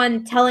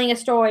someone telling a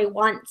story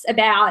once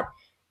about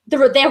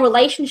their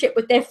relationship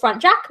with their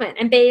front jackman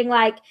and being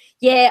like,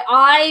 yeah,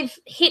 I've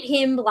hit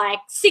him like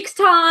 6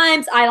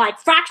 times. I like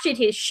fractured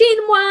his shin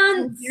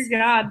once. Oh, dear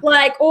God.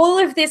 Like all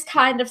of this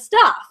kind of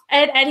stuff.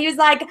 And he was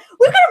like,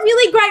 we've got a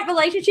really great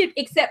relationship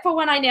except for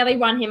when I nearly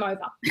run him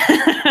over.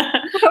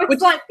 Which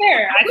is like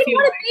fair.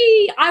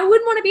 I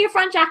wouldn't want to be a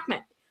front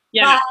jackman.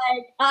 Yeah.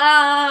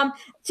 But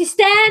to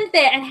stand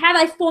there and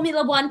have a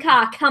Formula One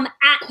car come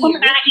at you,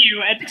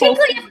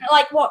 particularly if,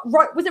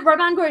 was it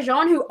Romain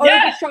Grosjean who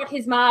overshot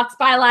his marks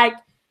by like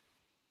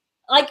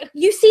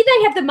you see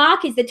they have the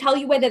markers that tell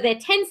you whether they're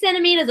 10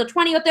 centimeters or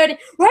 20 or 30.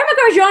 Romain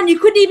Grosjean, you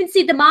couldn't even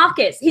see the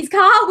markers. His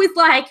car was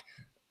like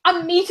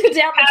a meter down the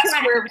track.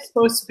 That's where it was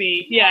supposed to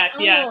be.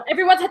 Yeah.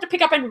 Everyone's had to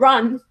pick up and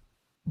run.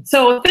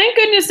 So thank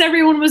goodness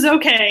everyone was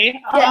okay.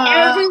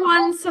 Yeah,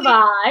 everyone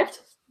survived.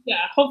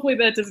 Yeah, hopefully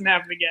that doesn't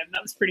happen again.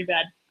 That was pretty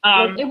bad.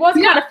 It was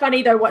kind of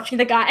funny though watching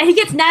the guy, and he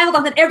gets nailed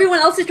on, and everyone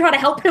else is trying to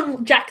help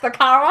him jack the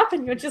car up,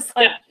 and you're just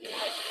like,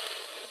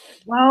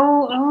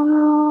 well,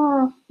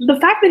 the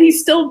fact that he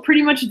still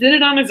pretty much did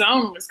it on his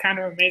own was kind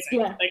of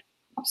amazing. Yeah. Like,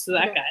 props to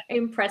that guy.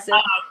 Impressive.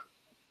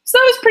 So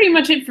that was pretty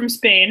much it from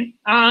Spain.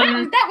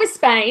 That was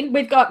Spain.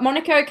 We've got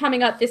Monaco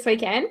coming up this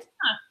weekend.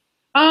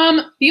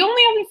 The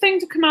only other thing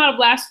to come out of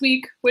last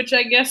week, which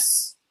I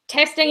guess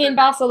testing in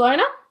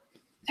Barcelona.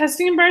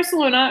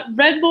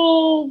 Red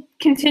Bull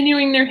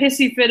continuing their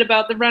hissy fit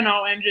about the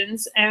Renault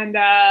engines, and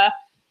I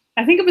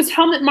think it was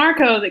Helmut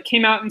Marko that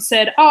came out and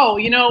said, "Oh,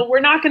 we're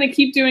not going to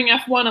keep doing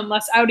F1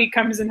 unless Audi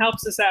comes and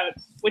helps us out,"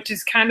 which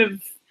is kind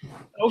of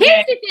okay.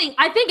 Here's the thing: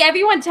 I think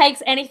everyone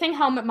takes anything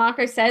Helmut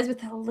Marko says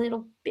with a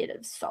little bit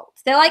of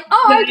salt. They're like,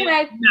 "Oh,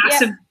 okay,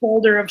 massive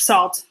boulder of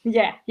salt."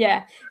 Yeah.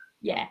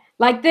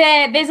 Like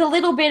there's a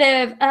little bit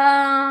of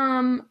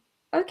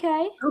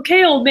okay.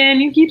 Okay, old man,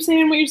 you keep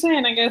saying what you're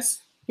saying, I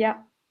guess. Yeah.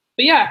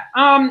 But yeah,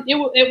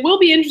 it will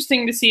be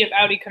interesting to see if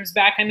Audi comes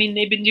back. I mean,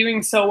 they've been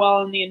doing so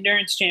well in the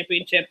Endurance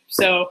Championship,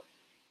 so.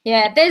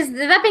 Yeah,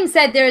 that being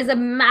said, there is a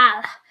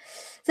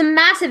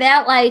massive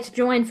outlay to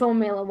join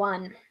Formula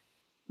One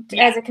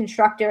as a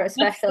constructor,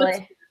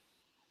 especially.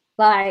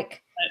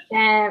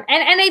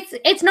 And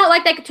it's not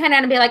like they could turn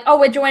out and be like, oh,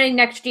 we're joining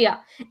next year.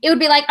 It would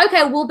be like,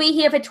 okay, we'll be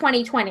here for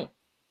 2020.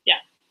 Yeah.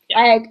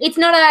 Like, it's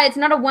not a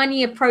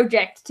 1-year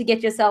project to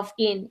get yourself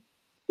in.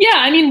 Yeah,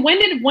 I mean, when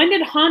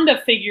did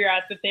Honda figure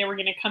out that they were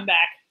going to come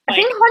back? I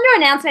think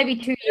Honda announced maybe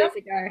 2 years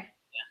ago. Yeah.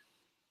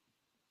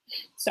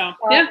 So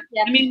yeah,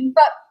 I mean,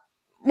 but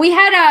we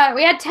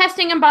had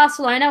testing in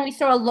Barcelona, and we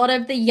saw a lot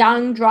of the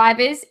young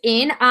drivers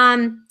in.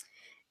 I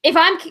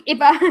think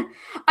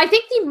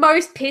the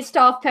most pissed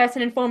off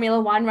person in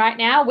Formula One right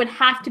now would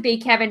have to be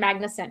Kevin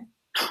Magnussen,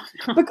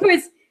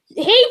 because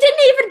he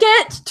didn't even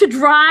get to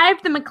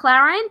drive the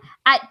McLaren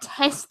at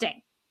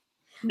testing.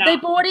 No. They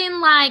brought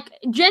in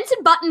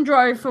Jenson Button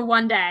drove for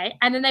one day,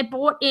 and then they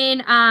brought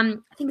in I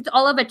think it's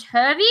Oliver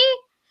Turvey,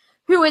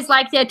 who is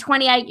like their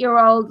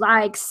 28-year-old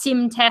like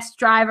sim test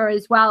driver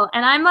as well.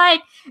 And I'm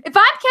like, if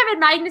I'm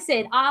Kevin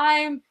Magnussen,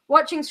 I'm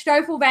watching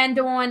Stoffel Van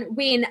Dorn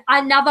win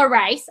another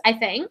race, I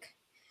think.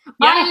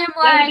 I am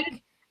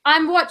like,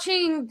 I'm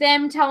watching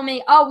them tell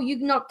me, oh, you're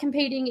not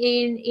competing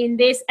in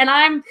this. And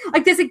I'm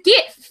like, there's a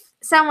GIF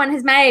someone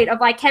has made of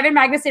like Kevin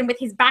Magnussen with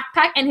his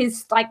backpack and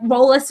his like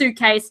roller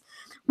suitcase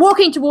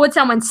walking towards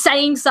someone,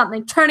 saying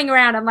something, turning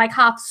around and like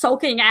half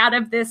sulking out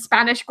of the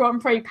Spanish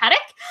Grand Prix paddock.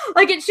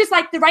 Like, it's just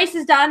like the race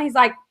is done. He's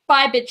like,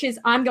 bye bitches,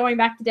 I'm going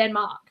back to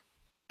Denmark.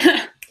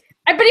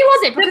 But he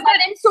wasn't, because I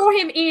then saw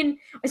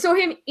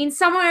him in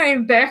somewhere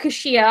in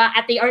Berkshire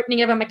at the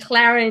opening of a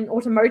McLaren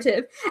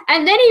automotive.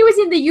 And then he was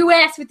in the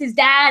US with his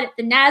dad at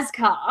the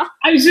NASCAR.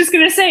 I was just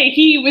going to say,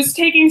 he was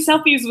taking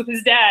selfies with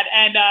his dad,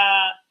 and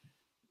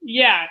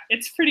yeah,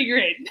 it's pretty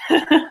great.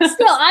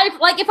 Still,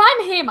 if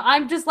I'm him,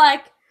 I'm just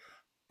like,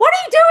 what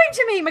are you doing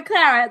to me,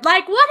 McLaren?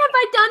 Like, what have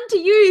I done to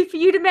you for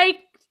you to what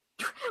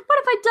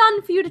have I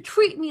done for you to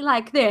treat me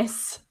like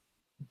this?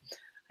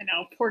 I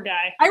know, poor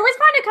guy. I always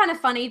find it kind of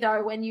funny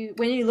though when you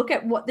look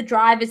at what the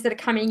drivers that are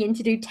coming in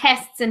to do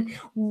tests and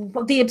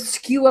the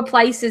obscure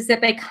places that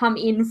they come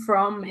in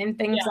from and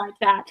things like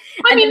that.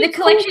 I mean, the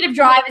collection of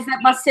drivers that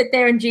must sit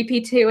there in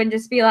GP2 and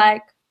just be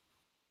like,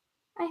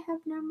 I have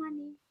no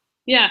money.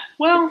 Yeah,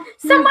 well,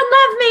 someone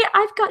love me.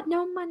 I've got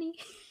no money.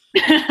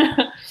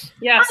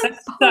 Yes, that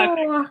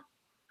sucks.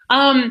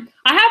 I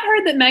have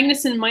heard that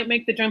Magnussen might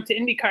make the jump to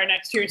Indycar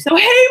next year. So,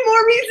 hey,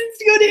 more reasons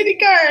to go to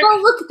Indycar.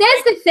 Well, look,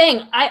 there's the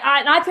thing.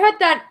 I've heard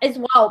that as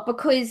well,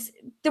 because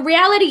the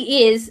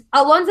reality is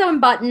Alonso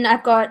and Button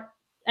have got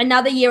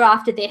another year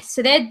after this.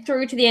 So they're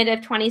through to the end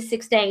of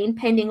 2016,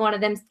 pending one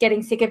of them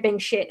getting sick of being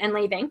shit and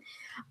leaving.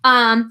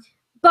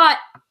 But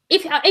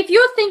if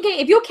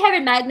you're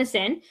Kevin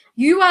Magnussen,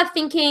 you are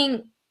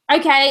thinking,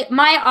 okay,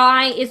 my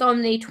eye is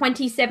on the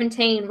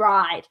 2017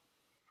 ride.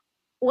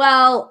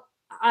 Well,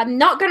 I'm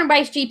not going to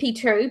race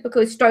GP2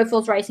 because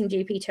Stoffel's racing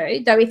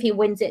GP2, though if he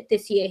wins it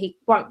this year, he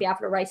won't be able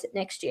to race it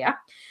next year.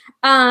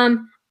 I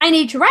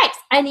need to race.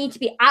 I need to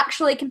be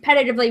actually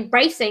competitively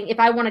racing if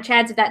I want a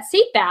chance of that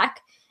seat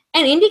back.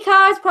 And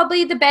IndyCar is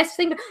probably the best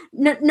thing.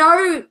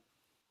 No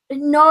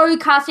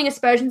casting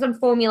aspersions on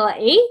Formula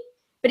E,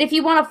 but if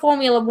you want a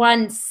Formula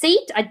One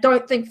seat, I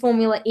don't think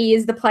Formula E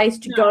is the place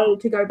to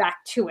go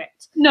back to it.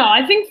 No,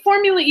 I think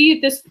Formula E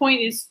at this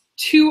point is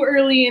too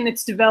early in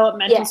its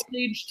developmental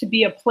stage to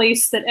be a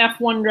place that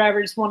F1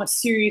 drivers want to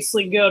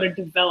seriously go to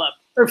develop,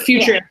 or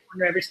future F1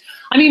 drivers.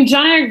 I mean,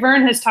 John-Eric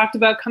Verne has talked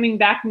about coming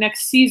back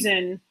next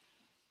season,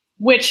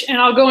 which, and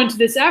I'll go into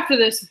this after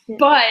this,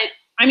 but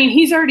I mean,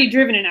 he's already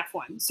driven in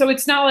F1, so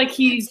it's not like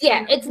he's...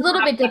 Yeah, it's a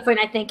little bit different,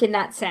 I think, in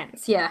that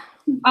sense, yeah.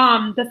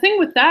 The thing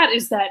with that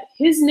is that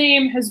his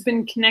name has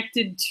been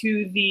connected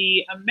to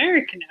the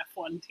American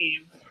F1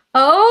 team.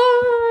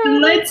 Oh,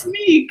 Let's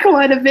me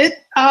quite a bit.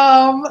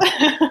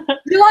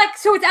 You're like,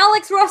 so it's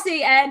Alex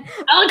Rossi and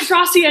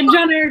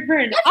John-Eric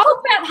Verne. Let's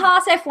talk about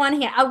Haas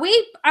F1 here.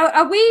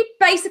 Are we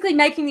basically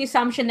making the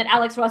assumption that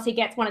Alex Rossi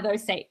gets one of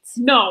those seats?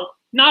 No,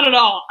 not at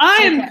all. I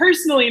am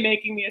personally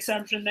making the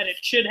assumption that it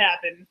should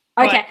happen.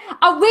 Okay.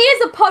 Are we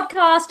as a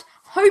podcast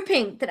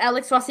hoping that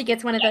Alex Rossi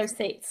gets one of those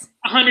seats?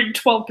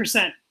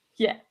 112%.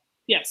 Yeah.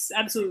 Yes,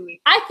 absolutely.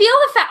 I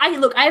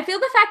feel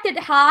the fact that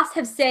Haas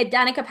have said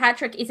Danica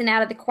Patrick isn't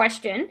out of the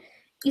question.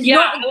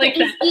 I like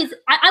that.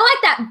 I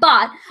like that,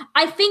 but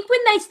I think when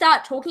they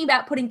start talking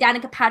about putting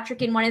Danica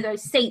Patrick in one of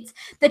those seats,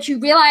 that you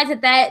realize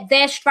that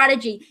their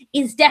strategy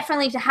is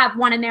definitely to have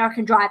one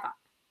American driver.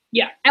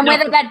 Yeah. And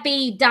whether that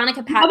be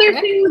Danica Patrick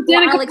or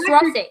Alex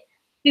Rossi.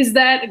 Is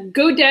that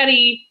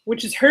GoDaddy,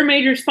 which is her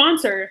major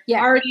sponsor,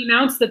 already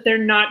announced that they're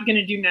not going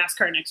to do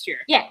NASCAR next year.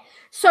 Yeah.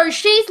 So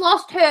she's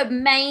lost her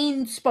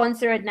main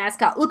sponsor at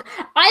NASCAR. Look,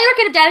 I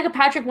reckon if Danica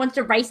Patrick wants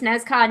to race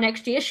NASCAR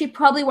next year, she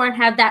probably won't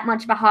have that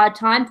much of a hard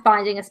time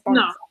finding a sponsor.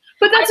 No.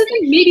 But that's the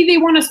thing. Maybe they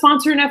want to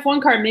sponsor an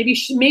F1 car.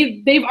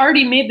 Maybe they've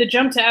already made the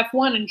jump to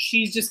F1 and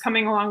she's just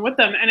coming along with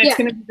them. And it's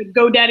going to be the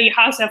GoDaddy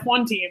Haas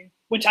F1 team,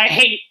 which I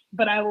hate,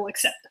 but I will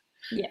accept.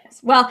 Yes.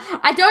 Well,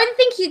 I don't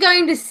think you're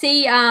going to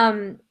see...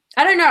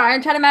 I don't know.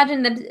 I'm trying to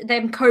imagine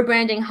them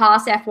co-branding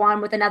Haas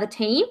F1 with another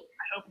team.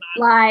 I hope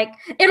not. Like,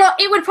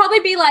 it would probably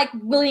be like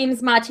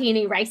Williams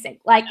Martini Racing.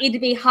 Like, it'd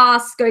be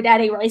Haas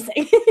GoDaddy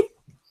Racing.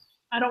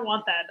 I don't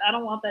want that. I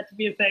don't want that to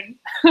be a thing.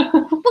 Well,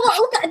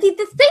 look,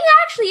 the thing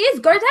actually is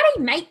GoDaddy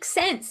makes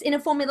sense in a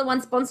Formula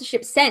One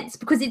sponsorship sense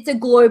because it's a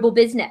global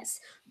business.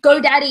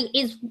 GoDaddy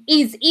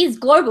is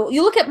global.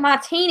 You look at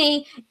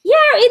Martini,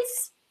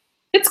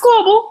 it's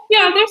global.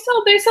 Yeah,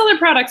 they sell their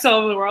products all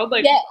over the world.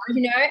 Like,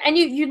 and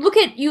you look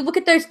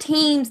at those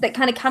teams that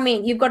kind of come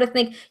in. You've got to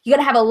think you got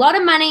to have a lot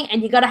of money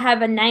and you got to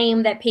have a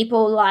name that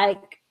people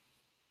like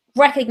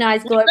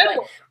recognize globally.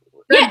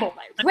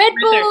 Red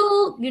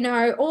Bull,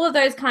 all of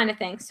those kind of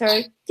things. So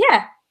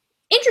yeah,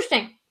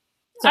 interesting.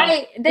 So,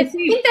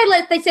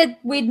 they said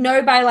we'd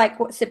know by like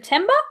what,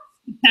 September.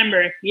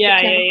 Yeah.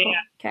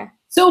 Okay.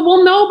 So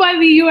we'll know by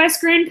the U.S.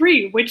 Grand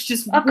Prix, which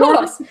just Of course.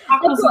 warms the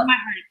cockles of my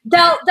heart.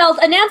 They'll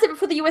announce it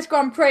before the US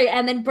Grand Prix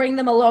and then bring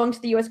them along to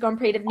the US Grand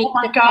Prix to meet Oh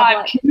my the God,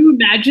 public. can you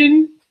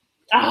imagine?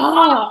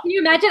 Can you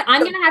imagine?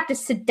 I'm gonna have to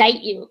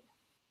sedate you.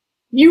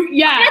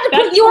 Yeah, I have to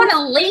that's put you on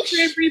a leash.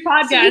 Grand Prix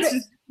podcast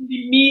is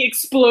me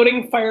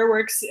exploding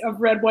fireworks of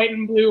red, white,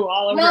 and blue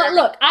all over. Well,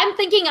 look, I'm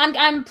thinking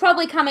I'm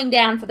probably coming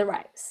down for the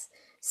race.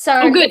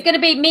 So good. it's going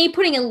to be me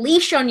putting a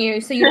leash on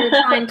you so you're going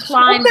to try and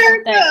climb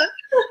America. something.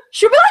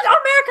 She'll be like,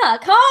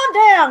 America, calm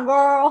down,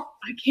 girl.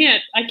 I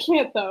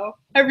can't though.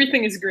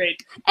 Everything is great.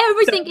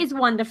 Everything is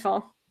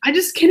wonderful.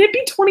 Can it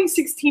be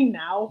 2016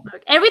 now?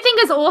 Look, everything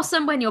is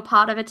awesome when you're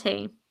part of a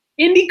team.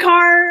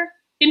 Indycar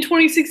in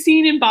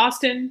 2016 in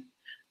Boston.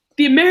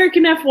 The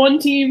American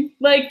F1 team,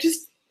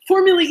 just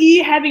Formula E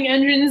having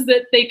engines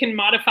that they can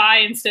modify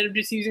instead of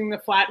just using the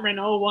flat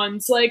Renault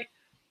ones.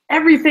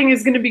 Everything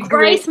is going to be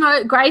great.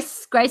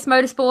 Grace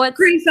Motorsports.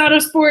 Grace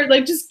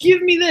Autosport. Just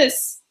give me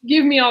this.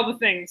 Give me all the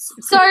things.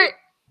 So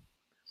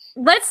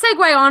let's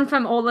segue on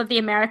from all of the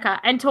America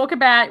and talk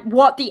about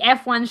what the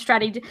F1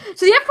 strategy.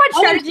 So the F1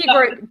 strategy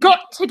group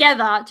got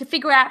together to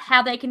figure out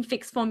how they can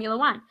fix Formula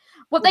One.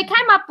 What they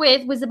came up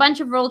with was a bunch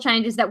of rule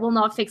changes that will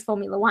not fix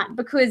Formula One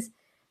because,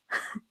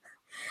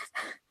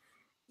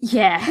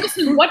 yeah.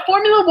 Listen, what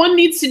Formula One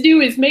needs to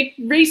do is make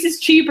races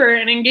cheaper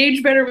and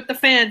engage better with the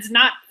fans,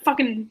 not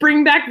fucking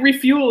bring back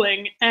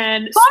refueling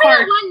and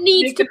Formula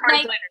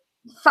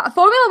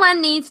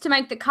One needs to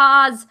make the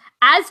cars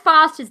as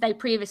fast as they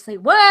previously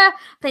were.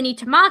 They need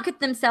to market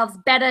themselves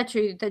better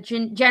to the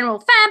general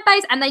fan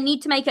base, and they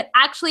need to make it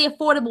actually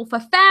affordable for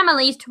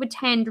families to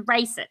attend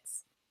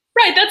races.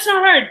 Right, that's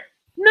not hard.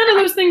 None of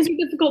those things are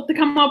difficult to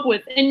come up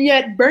with, and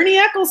yet Bernie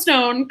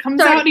Ecclestone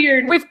comes out here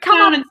and says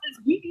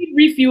we need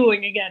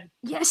refueling again.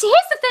 Yeah, see,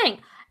 here's the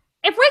thing.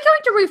 If we're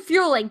going to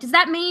refueling, does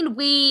that mean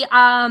we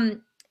are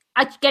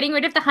getting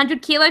rid of the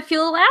 100-kilo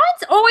fuel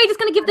allowance, or are we just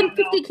going to give them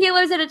 50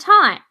 kilos at a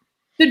time?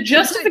 The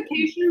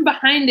justification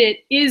behind it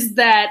is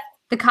that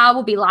the car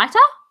will be lighter?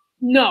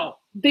 No.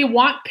 They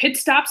want pit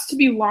stops to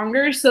be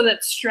longer so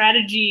that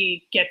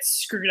strategy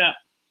gets screwed up.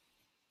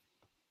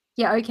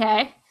 Yeah,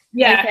 okay.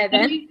 Yeah. Okay,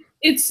 then.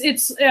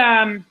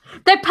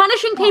 They're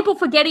punishing people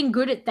for getting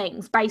good at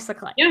things,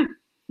 basically.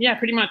 Yeah,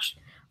 pretty much.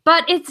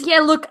 But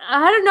look,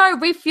 I don't know,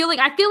 refueling.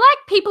 I feel like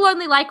people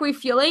only like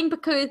refueling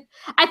because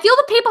I feel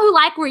the people who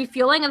like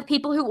refueling are the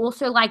people who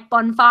also like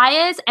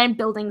bonfires and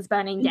buildings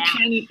burning down.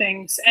 Shiny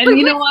things. And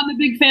I'm a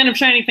big fan of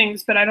shiny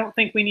things, but I don't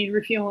think we need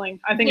refueling.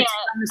 I think it's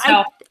on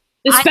itself.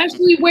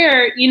 Especially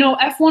where,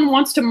 F1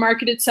 wants to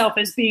market itself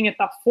as being at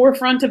the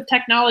forefront of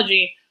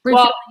technology.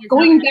 Well,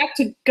 going back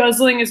to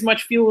guzzling as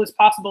much fuel as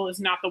possible is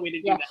not the way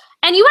to do that.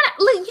 And you know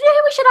who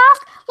we should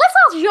ask? Let's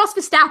ask Jos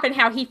Verstappen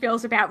how he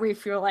feels about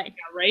refueling. Yeah,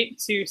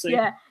 right? Seriously.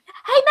 Yeah.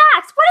 Hey,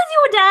 Max, what is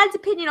your dad's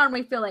opinion on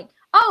refueling?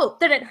 Oh,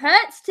 that it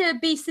hurts to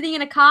be sitting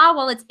in a car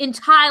while it's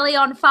entirely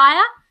on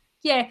fire?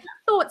 Yeah,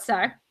 thought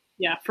so.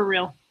 Yeah, for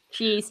real.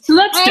 Jeez. So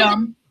that's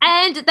dumb.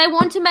 And they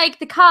want to make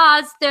the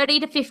cars 30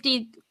 to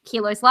 50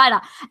 kilos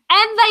lighter.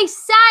 And they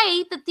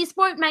say that this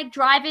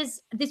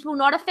will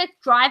not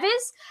affect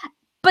drivers.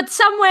 But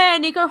somewhere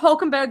Nico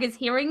Hulkenberg is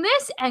hearing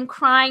this and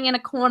crying in a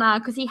corner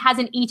because he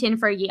hasn't eaten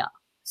for a year.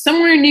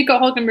 Somewhere Nico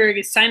Hulkenberg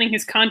is signing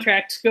his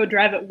contract to go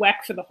drive at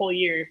WEC for the whole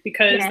year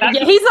because he's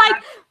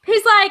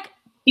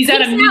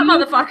at a minimum,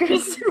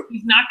 motherfuckers.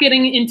 He's not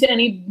getting into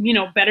any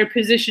better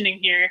positioning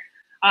here.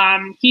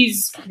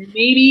 He's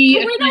maybe.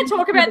 Can we not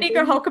talk about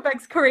Nico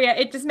Hulkenberg's career?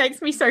 It just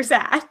makes me so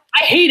sad.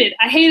 I hate it.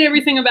 I hate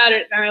everything about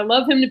it, and I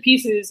love him to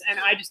pieces. And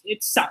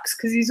it sucks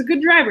because he's a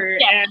good driver.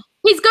 Yeah. And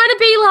he's going to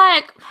be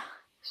like.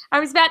 I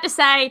was about to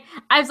say,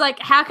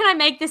 how can I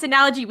make this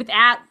analogy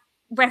without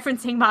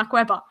referencing Mark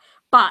Webber?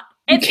 But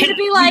it's going to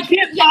be like,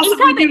 it's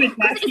going to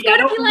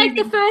be like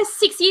the first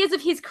 6 years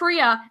of his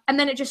career, and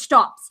then it just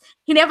stops.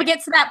 He never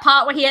gets to that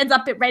part where he ends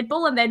up at Red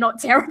Bull, and they're not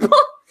terrible.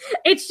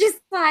 It's just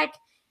like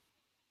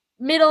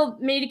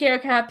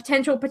mediocre,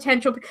 potential. It's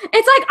like,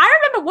 I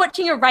remember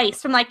watching a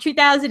race from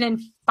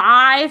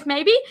 2005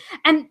 maybe,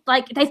 and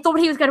they thought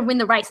he was going to win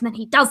the race, and then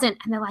he doesn't,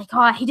 and they're like,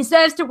 oh, he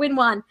deserves to win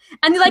one.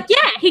 And they're like,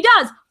 yeah, he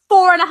does.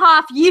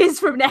 4.5 years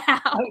from now.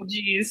 Oh,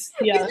 jeez.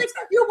 Yeah.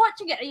 You're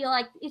watching it and you're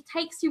like, it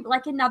takes you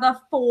another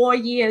 4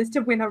 years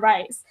to win a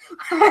race.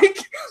 I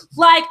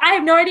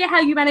have no idea how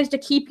you managed to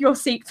keep your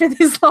seat for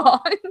this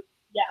long.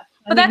 Yeah.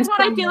 But that's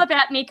what I feel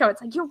about Nico.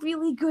 It's like, you're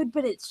really good,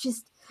 but it's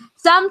just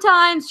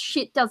sometimes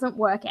shit doesn't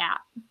work out.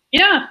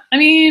 Yeah. I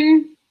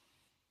mean,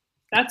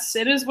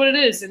 it is what it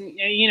is. And,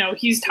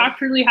 he's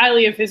talked really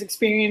highly of his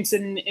experience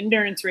in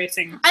endurance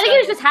racing. I think he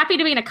was just happy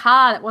to be in a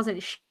car that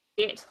wasn't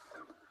shit.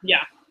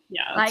 Yeah.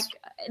 Yeah,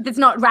 that's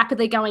not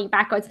rapidly going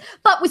backwards.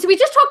 But so we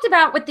just talked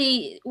about what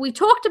the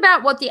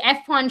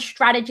F1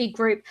 strategy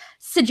group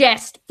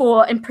suggests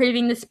for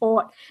improving the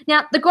sport.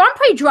 Now, the Grand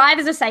Prix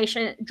Drivers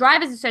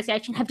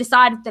Association have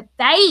decided that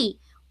they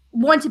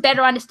want to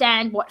better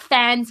understand what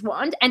fans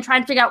want and try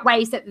and figure out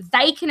ways that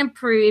they can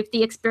improve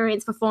the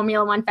experience for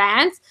Formula One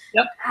fans.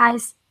 Yep.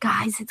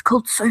 Guys, it's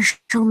called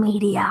social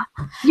media.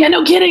 Yeah,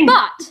 no kidding.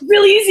 But it's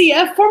really easy.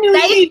 Formula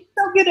E is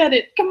so good at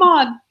it. Come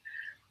on.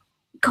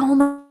 Call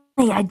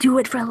me. I do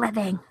it for a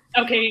living.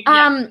 Okay.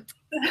 Yeah.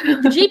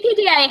 The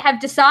GPDA have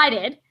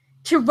decided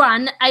to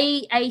run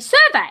a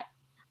survey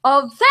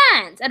of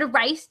fans at a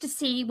race to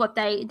see what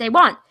they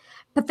want.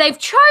 But they've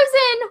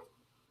chosen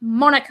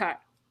Monaco.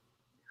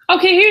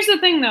 Okay, here's the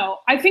thing, though.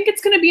 I think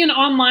it's going to be an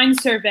online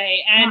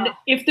survey, and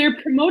if they're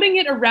promoting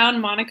it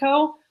around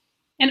Monaco,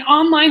 an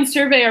online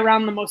survey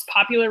around the most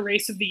popular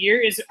race of the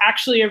year is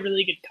actually a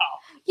really good call.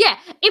 Yeah,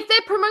 if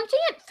they're promoting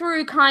it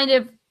through kind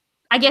of,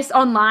 I guess,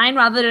 online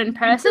rather than in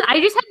person,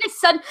 I just had this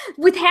sudden,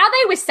 with how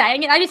they were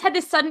saying it, I just had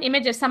this sudden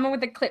image of someone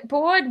with a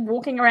clipboard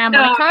walking around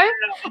Monaco.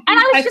 And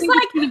I was just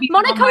like,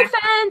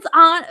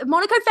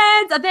 Monaco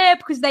fans are there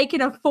because they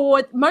can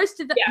afford most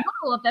of them, not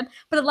all of them,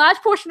 but a large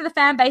portion of the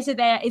fan base are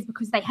there is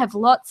because they have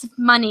lots of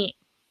money.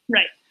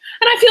 Right.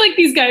 And I feel like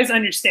these guys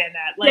understand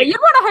that. Like, yeah, you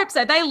want to hope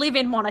so. They live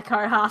in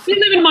Monaco half. They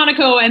live in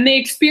Monaco and they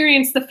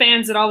experience the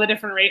fans at all the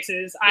different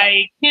races. Yeah.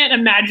 I can't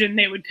imagine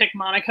they would pick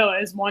Monaco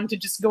as one to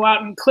just go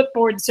out and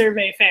clipboard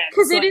survey fans.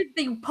 Because it is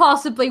the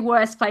possibly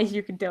worst place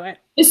you could do it.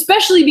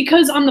 Especially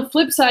because on the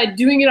flip side,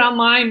 doing it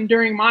online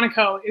during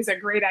Monaco is a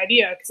great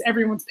idea because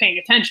everyone's paying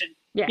attention.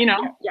 Yeah. You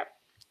know?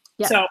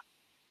 Yeah. So,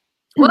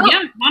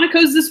 yeah,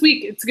 Monaco's this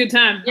week. It's a good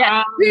time.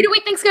 Yeah. Who do we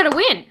think's going to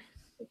win?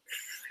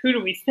 Who do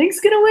we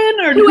think's gonna win,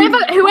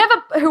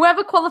 or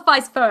whoever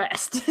qualifies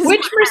first?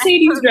 Which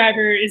Mercedes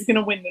driver is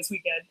gonna win this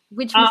weekend?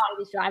 Which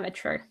Mercedes driver?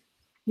 True.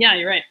 Yeah,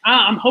 you're right.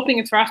 I'm hoping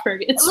it's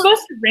Rosberg. It's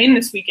supposed to rain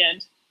this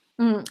weekend.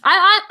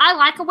 I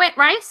like a wet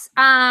race.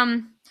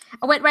 A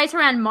wet race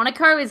around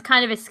Monaco is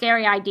kind of a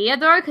scary idea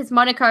though, because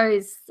Monaco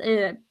is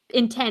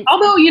intense.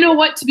 Although, you know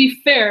what? To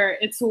be fair,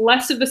 it's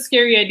less of a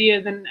scary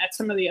idea than at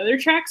some of the other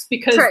tracks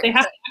because they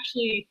have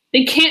to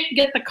they can't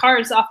get the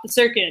cars off the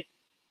circuit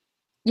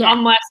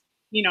unless.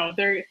 You know,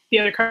 the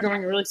other cars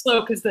going really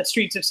slow because the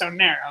streets are so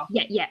narrow.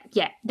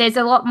 Yeah. There's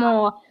a lot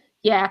more.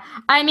 Yeah.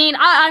 I mean,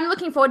 I'm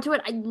looking forward to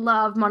it. I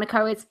love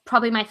Monaco. It's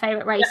probably my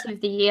favorite race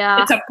of the year.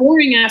 It's a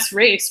boring ass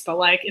race, but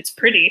like it's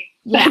pretty.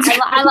 Yeah,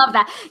 I love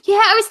that.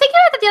 Yeah, I was thinking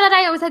about that the other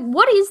day. I was like,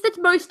 what is the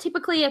most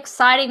typically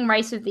exciting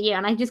race of the year?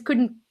 And I just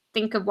couldn't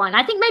think of one.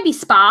 I think maybe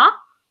Spa.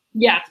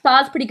 Yeah.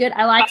 Spa's pretty good.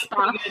 I like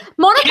Spa.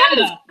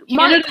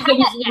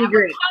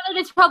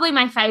 Canada's probably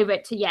my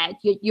favorite too. Yeah,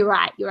 you're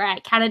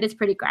right. Canada's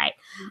pretty great.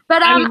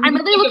 But I'm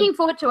really looking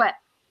forward to it.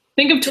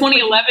 Think of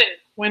 2011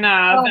 when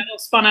Vettel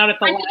spun out at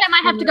the I think I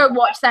might have to go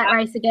watch that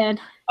race again.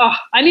 Oh,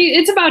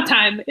 it's about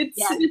time.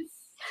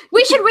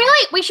 We should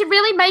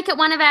really make it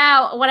one of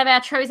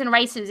our chosen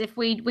races if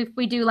we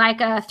do like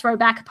a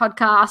throwback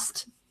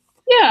podcast.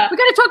 Yeah. We're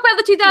going to talk about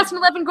the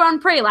 2011 Grand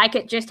Prix like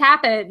it just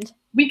happened.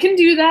 We can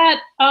do that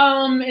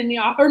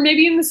or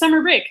maybe in the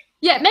summer break.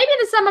 Yeah, maybe in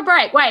the summer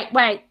break. Wait.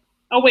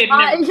 Oh, wait.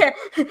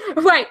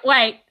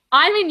 Wait.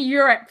 I'm in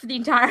Europe for the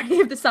entirety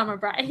of the summer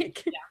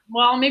break. Yeah.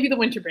 Well, maybe the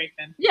winter break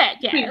then. Yeah.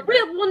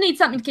 We'll need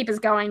something to keep us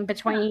going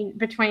between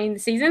the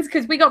seasons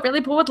because we got really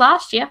bored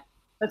last year.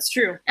 That's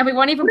true. And we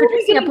weren't even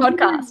producing a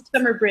podcast.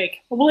 Summer break.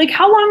 Well, like,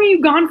 how long are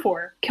you gone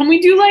for? Can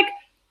we do like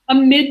a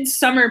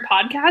mid-summer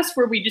podcast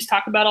where we just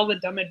talk about all the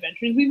dumb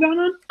adventures we've gone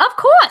on? Of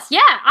course.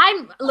 Yeah.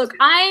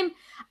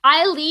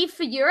 I leave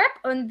for Europe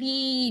on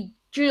the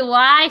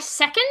July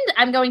 2nd.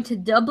 I'm going to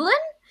Dublin.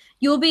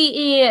 You'll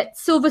be at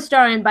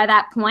Silverstone by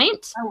that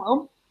point. I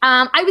will.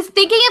 I was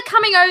thinking of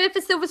coming over for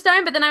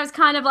Silverstone, but then I was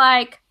kind of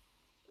like...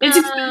 It's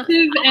expensive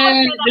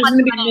and there's going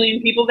to be a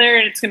million people there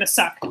and it's going to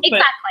suck.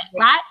 Exactly,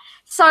 right?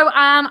 So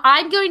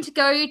I'm going to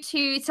go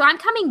to... So I'm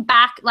coming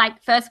back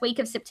like first week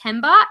of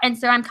September, and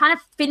so I'm kind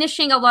of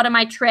finishing a lot of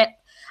my trip.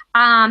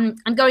 I'm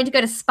going to go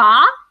to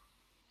Spa.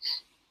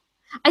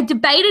 I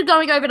debated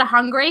going over to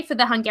Hungary for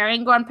the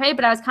Hungarian Grand Prix,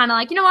 but I was kind of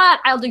like, you know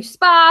what? I'll do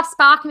Spa.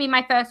 Spa can be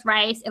my first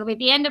race. It'll be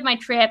the end of my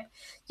trip.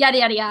 Yada,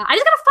 yada, yada. I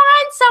just got to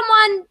find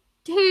someone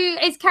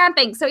who is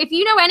camping. So if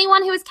you know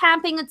anyone who is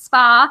camping at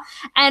Spa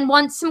and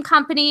wants some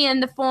company in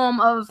the form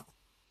of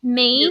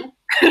me,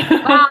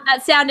 wow,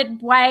 that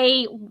sounded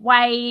way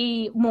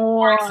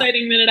more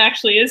exciting than it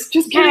actually is.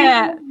 Just kidding.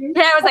 Yeah,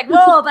 I was like,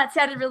 whoa, that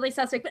sounded really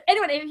suspect. But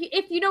anyway,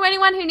 if you know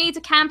anyone who needs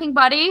a camping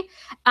buddy,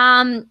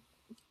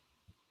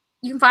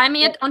 you can find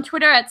me on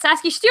Twitter at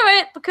Saskia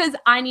Stewart because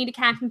I need a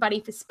camping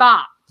buddy for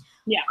Spa.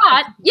 Yeah.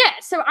 But yeah,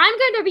 so I'm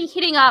going to be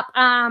hitting up.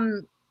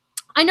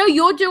 I know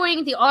you're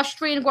doing the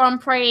Austrian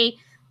Grand Prix,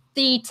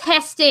 the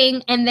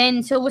testing, and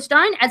then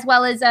Silverstone, as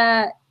well as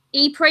a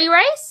E-Prix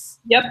race.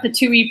 Yep, the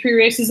 2 E-Prix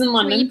races in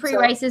London. 2 E-Prix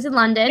races in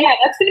London. Yeah,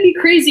 that's going to be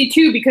crazy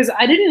too because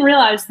I didn't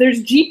realize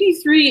there's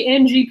GP3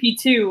 and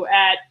GP2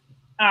 at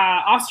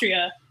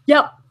Austria.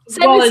 Yep,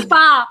 same as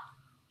Spa.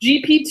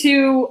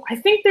 GP2, I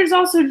think there's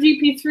also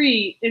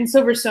GP3 in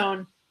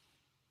Silverstone.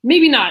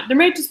 Maybe not. There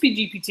might just be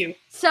GP2.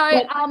 So,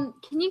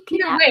 can you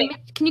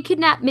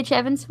kidnap Mitch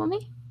Evans for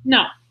me?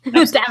 No.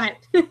 Damn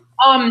it.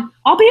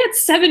 I'll be at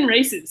 7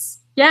 races.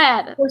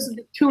 Yeah. Of course,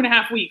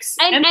 2.5 weeks.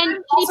 And I'm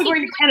also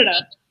going to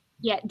Canada.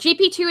 Yeah,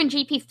 GP2 and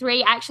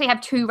GP3 actually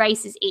have 2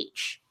 races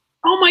each.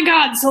 Oh my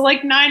God! So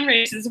like 9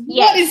 races.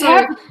 Yeah, What is so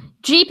happening?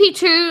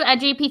 GP2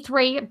 and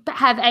GP3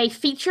 have a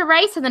feature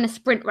race and then a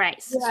sprint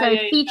race.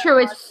 Feature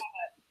is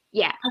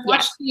I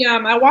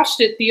watched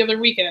it the other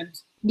weekend.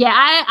 Yeah,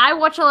 I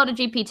watch a lot of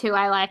GP2.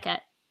 I like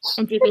it.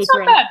 And GP3. It's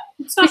not bad.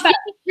 It's not bad.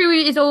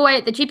 GP2 is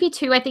always the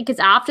GP2. I think is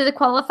after the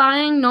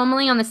qualifying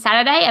normally on the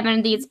Saturday, and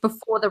then it's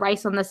before the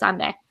race on the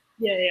Sunday.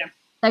 Yeah.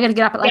 I got to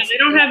get up at like. Yeah, they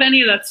don't have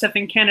any of that stuff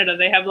in Canada.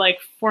 They have like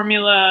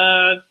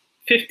Formula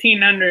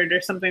 1500 or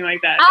something like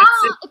that.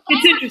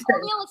 It's interesting.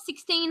 Formula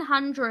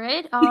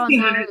 1600. Oh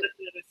 1600.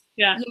 no.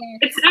 Yeah.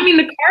 I mean,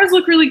 the cars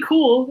look really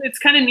cool. It's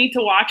kind of neat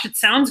to watch. It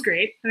sounds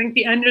great. I think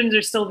the engines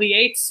are still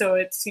V8s, so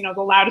it's, the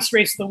loudest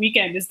race of the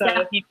weekend is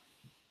the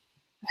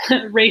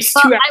race 2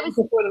 hours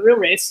before the real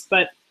race.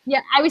 But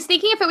yeah, I was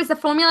thinking if it was the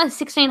Formula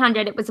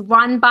 1600, it was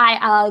won by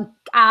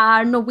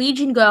a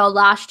Norwegian girl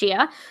last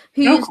year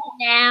who's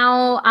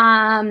now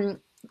not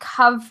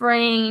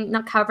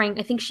covering.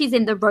 I think she's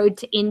in the Road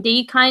to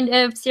Indy kind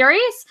of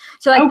series.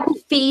 So like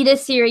feeder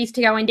series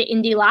to go into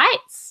Indy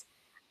Lights.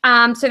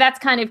 So that's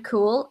kind of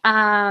cool.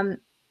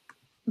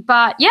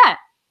 But yeah,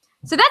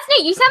 so that's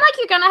neat. You sound like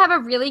you're going to have a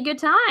really good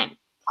time.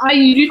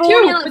 You do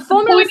too.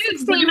 Formula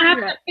we're going to have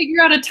to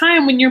figure out a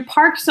time when you're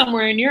parked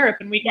somewhere in Europe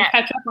and we can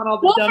catch up on all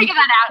the We'll figure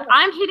that out.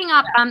 I'm hitting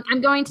up.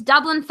 I'm going to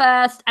Dublin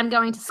first. I'm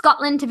going to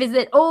Scotland to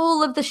visit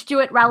all of the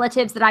Stewart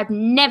relatives that I've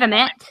never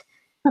met.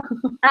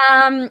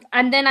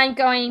 And then I'm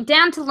going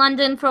down to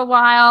London for a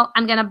while.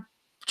 I'm going to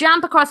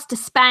jump across to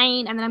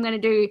Spain, and then I'm going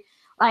to do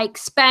like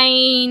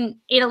Spain,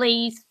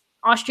 Italy,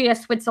 Austria,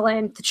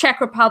 Switzerland, the Czech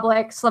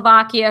Republic,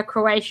 Slovakia,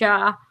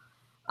 Croatia,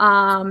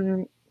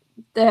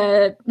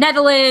 the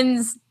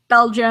Netherlands,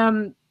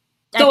 Belgium.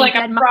 So like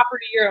a proper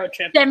Euro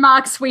trip.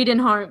 Denmark, Sweden,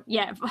 home.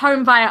 Yeah,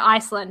 home via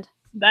Iceland.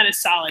 That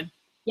is solid.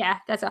 Yeah,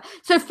 that's all.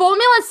 So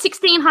Formula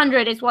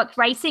 1600 is what's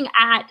racing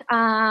at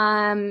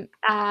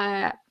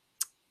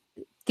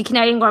the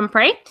Canadian Grand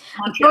Prix.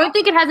 I don't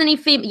think it has any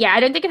I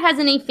don't think it has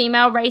any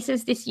female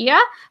races this year,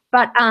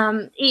 but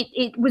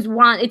it was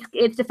one.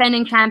 Its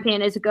defending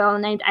champion is a girl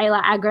named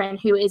Ayla Agren,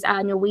 who is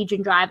a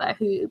Norwegian driver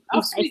who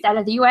is based out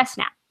of the US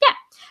now. Yeah,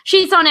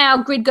 she's on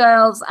our Grid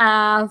Girls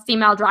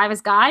female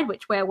drivers guide,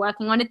 which we're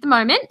working on at the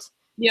moment.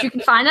 Yep. You can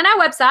find on our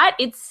website.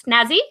 It's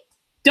snazzy.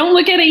 Don't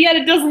look at it yet.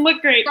 It doesn't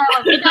look great. No,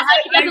 it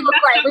doesn't look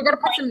great. We've got to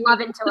put some love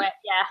into it.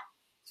 Yeah,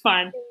 it's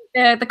fine.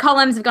 The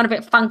columns have gone a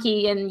bit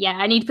funky, and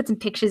I need to put some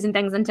pictures and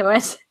things into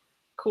it.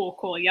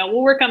 Cool. Yeah,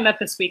 we'll work on that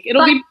this week.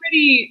 It'll be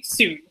pretty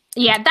soon.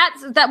 Yeah,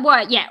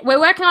 we're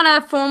working on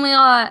a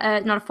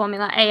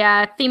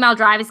female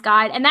driver's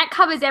guide, and that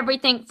covers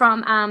everything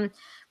from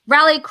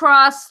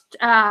rallycross,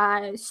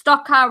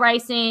 stock car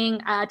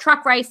racing,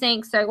 truck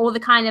racing, so all the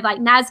kind of like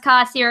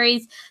NASCAR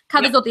series,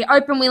 covers all the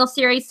open wheel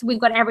series. So we've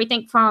got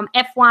everything from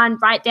F1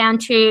 right down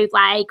to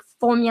like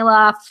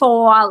Formula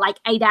 4, like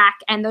ADAC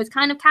and those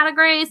kind of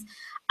categories.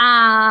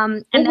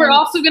 And what we're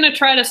also going to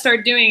try to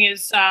start doing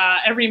is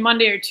every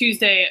Monday or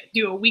Tuesday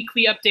do a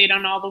weekly update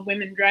on all the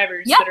women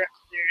drivers that are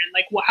out there and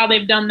like how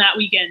they've done that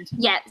weekend.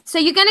 Yeah, so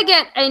you're going to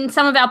get in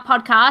some of our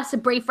podcasts a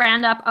brief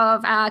roundup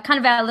of kind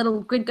of our little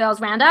Grid Girls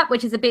roundup,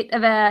 which is a bit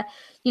of a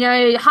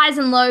highs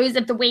and lows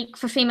of the week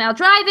for female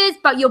drivers,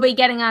 but you'll be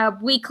getting a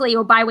weekly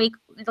or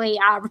bi-weekly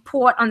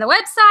report on the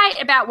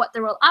website about what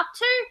they're all up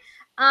to.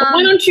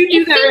 Why don't you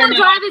do that right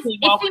now?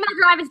 If female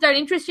drivers don't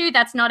interest you,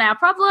 that's not our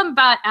problem,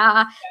 but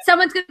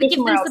someone's going to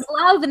give them some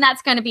love, and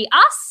that's going to be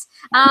us.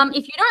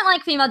 If you don't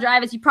like female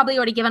drivers, you've probably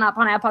already given up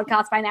on our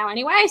podcast by now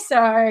anyway,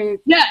 so...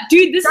 Yeah,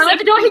 dude, this don't let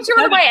the door hit you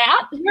on the way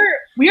out.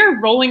 We are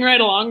rolling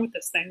right along with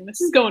this thing.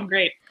 This is going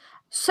great.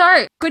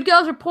 So, Good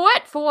Girls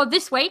report for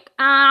this week.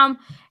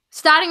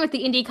 Starting with the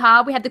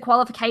Indycar, we have the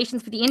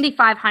qualifications for the Indy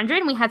 500,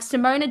 and we have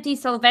Simona Di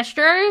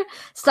Silvestro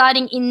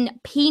starting in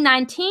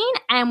P19,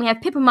 and we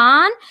have Pippa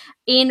Mann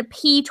in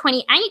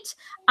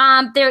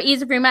P28. There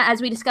is a rumor,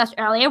 as we discussed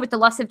earlier, with the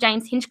loss of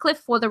James Hinchcliffe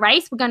for the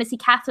race. We're going to see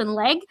Catherine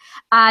Legg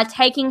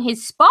taking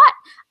his spot.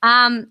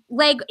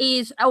 Legg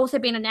is also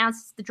been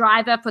announced as the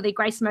driver for the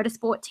Grace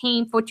Motorsport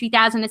team for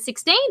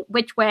 2016,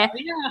 which we're...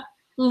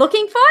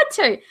 looking forward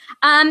to.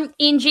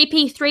 In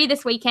GP3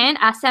 this weekend,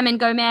 Sam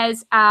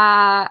Gomez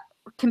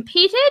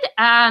competed.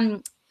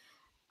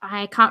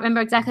 I can't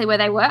remember exactly where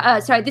they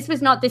were. Sorry, this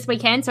was not this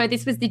weekend. So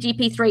this was the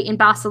GP3 in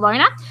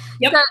Barcelona.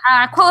 Yep. So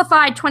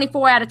qualified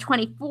 24 out of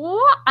 24,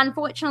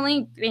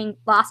 unfortunately being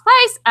last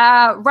place.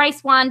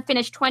 Race 1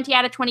 finished 20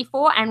 out of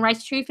 24, and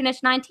race 2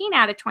 finished 19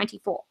 out of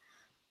 24.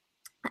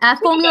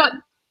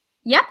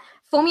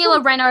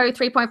 Formula Renault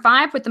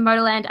 3.5 with the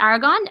Motorland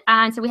Aragon.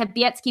 And so we have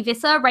Bietsky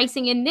Visser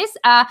racing in this.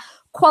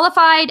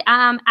 Qualified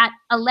at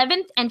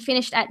 11th and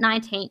finished at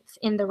 19th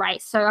in the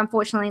race. So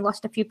unfortunately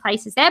lost a few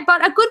places there,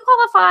 but a good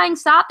qualifying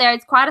start there.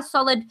 It's quite a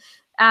solid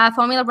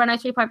Formula Renault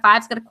 3.5.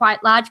 It's got a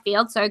quite large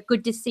field, so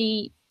good to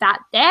see that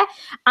there.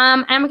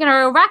 And we're going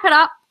to wrap it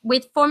up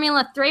with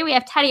Formula 3. We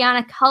have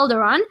Tatiana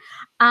Calderon.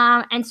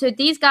 And so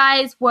these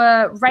guys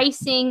were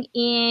racing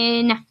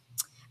in...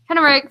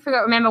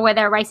 remember where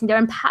they were racing. They're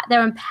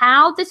in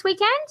Pau this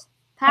weekend.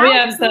 Oh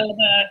yeah, it's the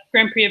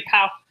Grand Prix of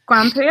Pau.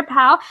 Grand Prix of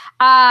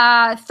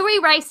Pau. 3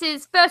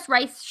 races. First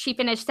race, she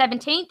finished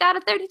 17th out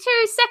of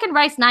 32. Second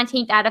race,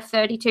 19th out of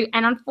 32.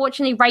 And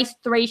unfortunately, race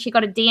 3, she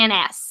got a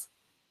DNS.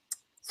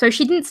 So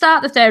she didn't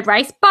start the third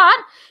race, but,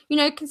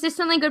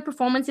 consistently good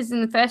performances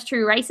in the first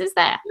 2 races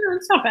there. Yeah,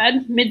 it's not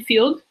bad.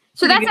 Midfield.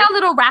 So that's our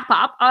little wrap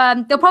up.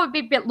 They'll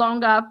probably be a bit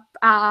longer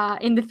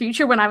in the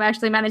future when I've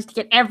actually managed to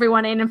get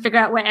everyone in and figure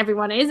out where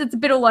everyone is. It's a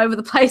bit all over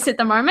the place at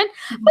the moment,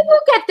 but we'll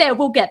get there.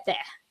 We'll get there.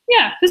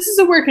 Yeah, this is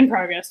a work in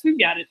progress. We've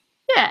got it.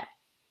 Yeah.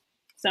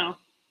 So.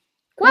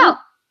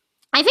 Well,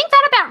 I think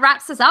that about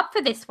wraps us up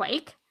for this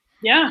week.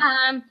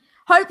 Yeah.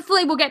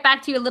 Hopefully we'll get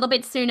back to you a little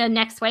bit sooner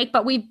next week,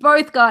 but we've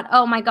both got,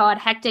 oh my God,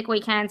 hectic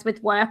weekends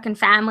with work and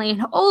family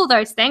and all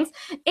those things.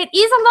 It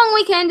is a long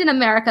weekend in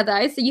America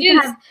though, so you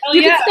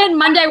can spend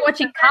Monday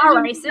watching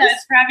car races.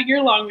 For having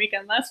your long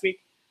weekend last week.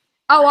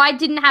 Oh, I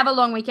didn't have a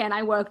long weekend.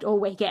 I worked all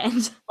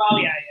weekend. Well,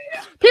 yeah.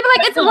 People are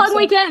like, it's a long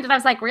weekend. And I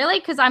was like, really?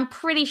 Because I'm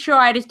pretty sure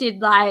I just did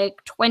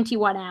like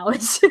 21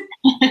 hours.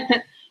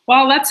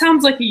 Well, that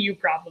sounds like a you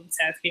problem,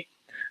 Sasky.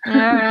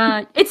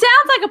 It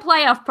sounds like a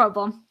playoff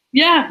problem.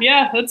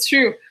 Yeah, that's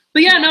true.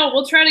 But yeah, no,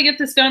 we'll try to get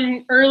this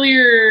done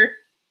earlier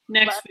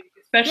next week,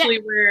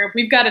 especially where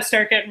we've got to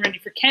start getting ready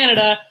for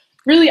Canada.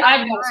 Really,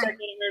 I've got to start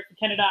getting ready for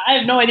Canada. I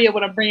have no idea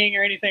what I'm bringing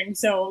or anything.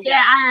 So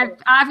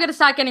I've got to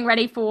start getting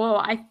ready for,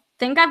 I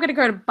think I've got to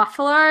go to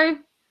Buffalo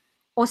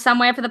or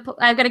somewhere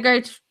I've got to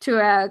go to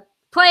a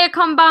player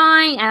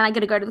combine and I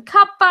got to go to the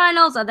Cup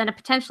finals and then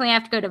potentially I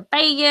have to go to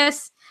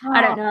Vegas. I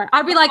don't know.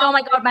 I'd be like, oh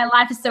my God, my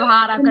life is so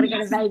hard. I've got to go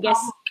to Vegas.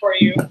 For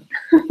you.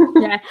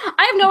 Yeah.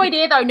 I have no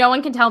idea though. No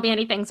one can tell me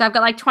anything. So I've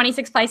got like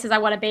 26 places I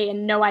want to be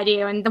and no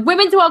idea. And the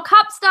Women's World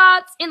Cup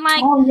starts in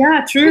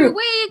like 2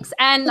 weeks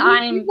and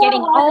I'm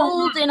getting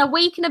old in a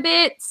week and a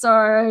bit.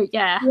 So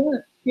yeah.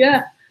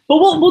 Yeah. But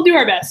we'll do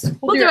our best.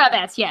 We'll do our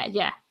best.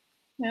 Yeah.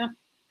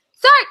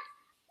 So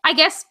I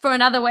guess for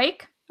another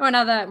week or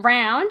another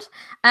round,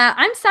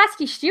 I'm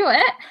Saskia Stewart.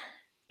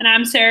 And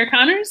I'm Sarah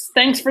Connors.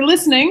 Thanks for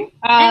listening.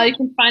 You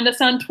can find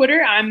us on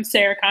Twitter. I'm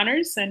Sarah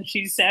Connors, and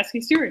she's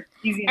Saskia Stewart.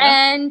 Easy enough.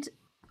 And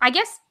I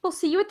guess we'll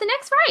see you at the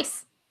next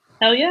race.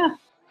 Hell yeah.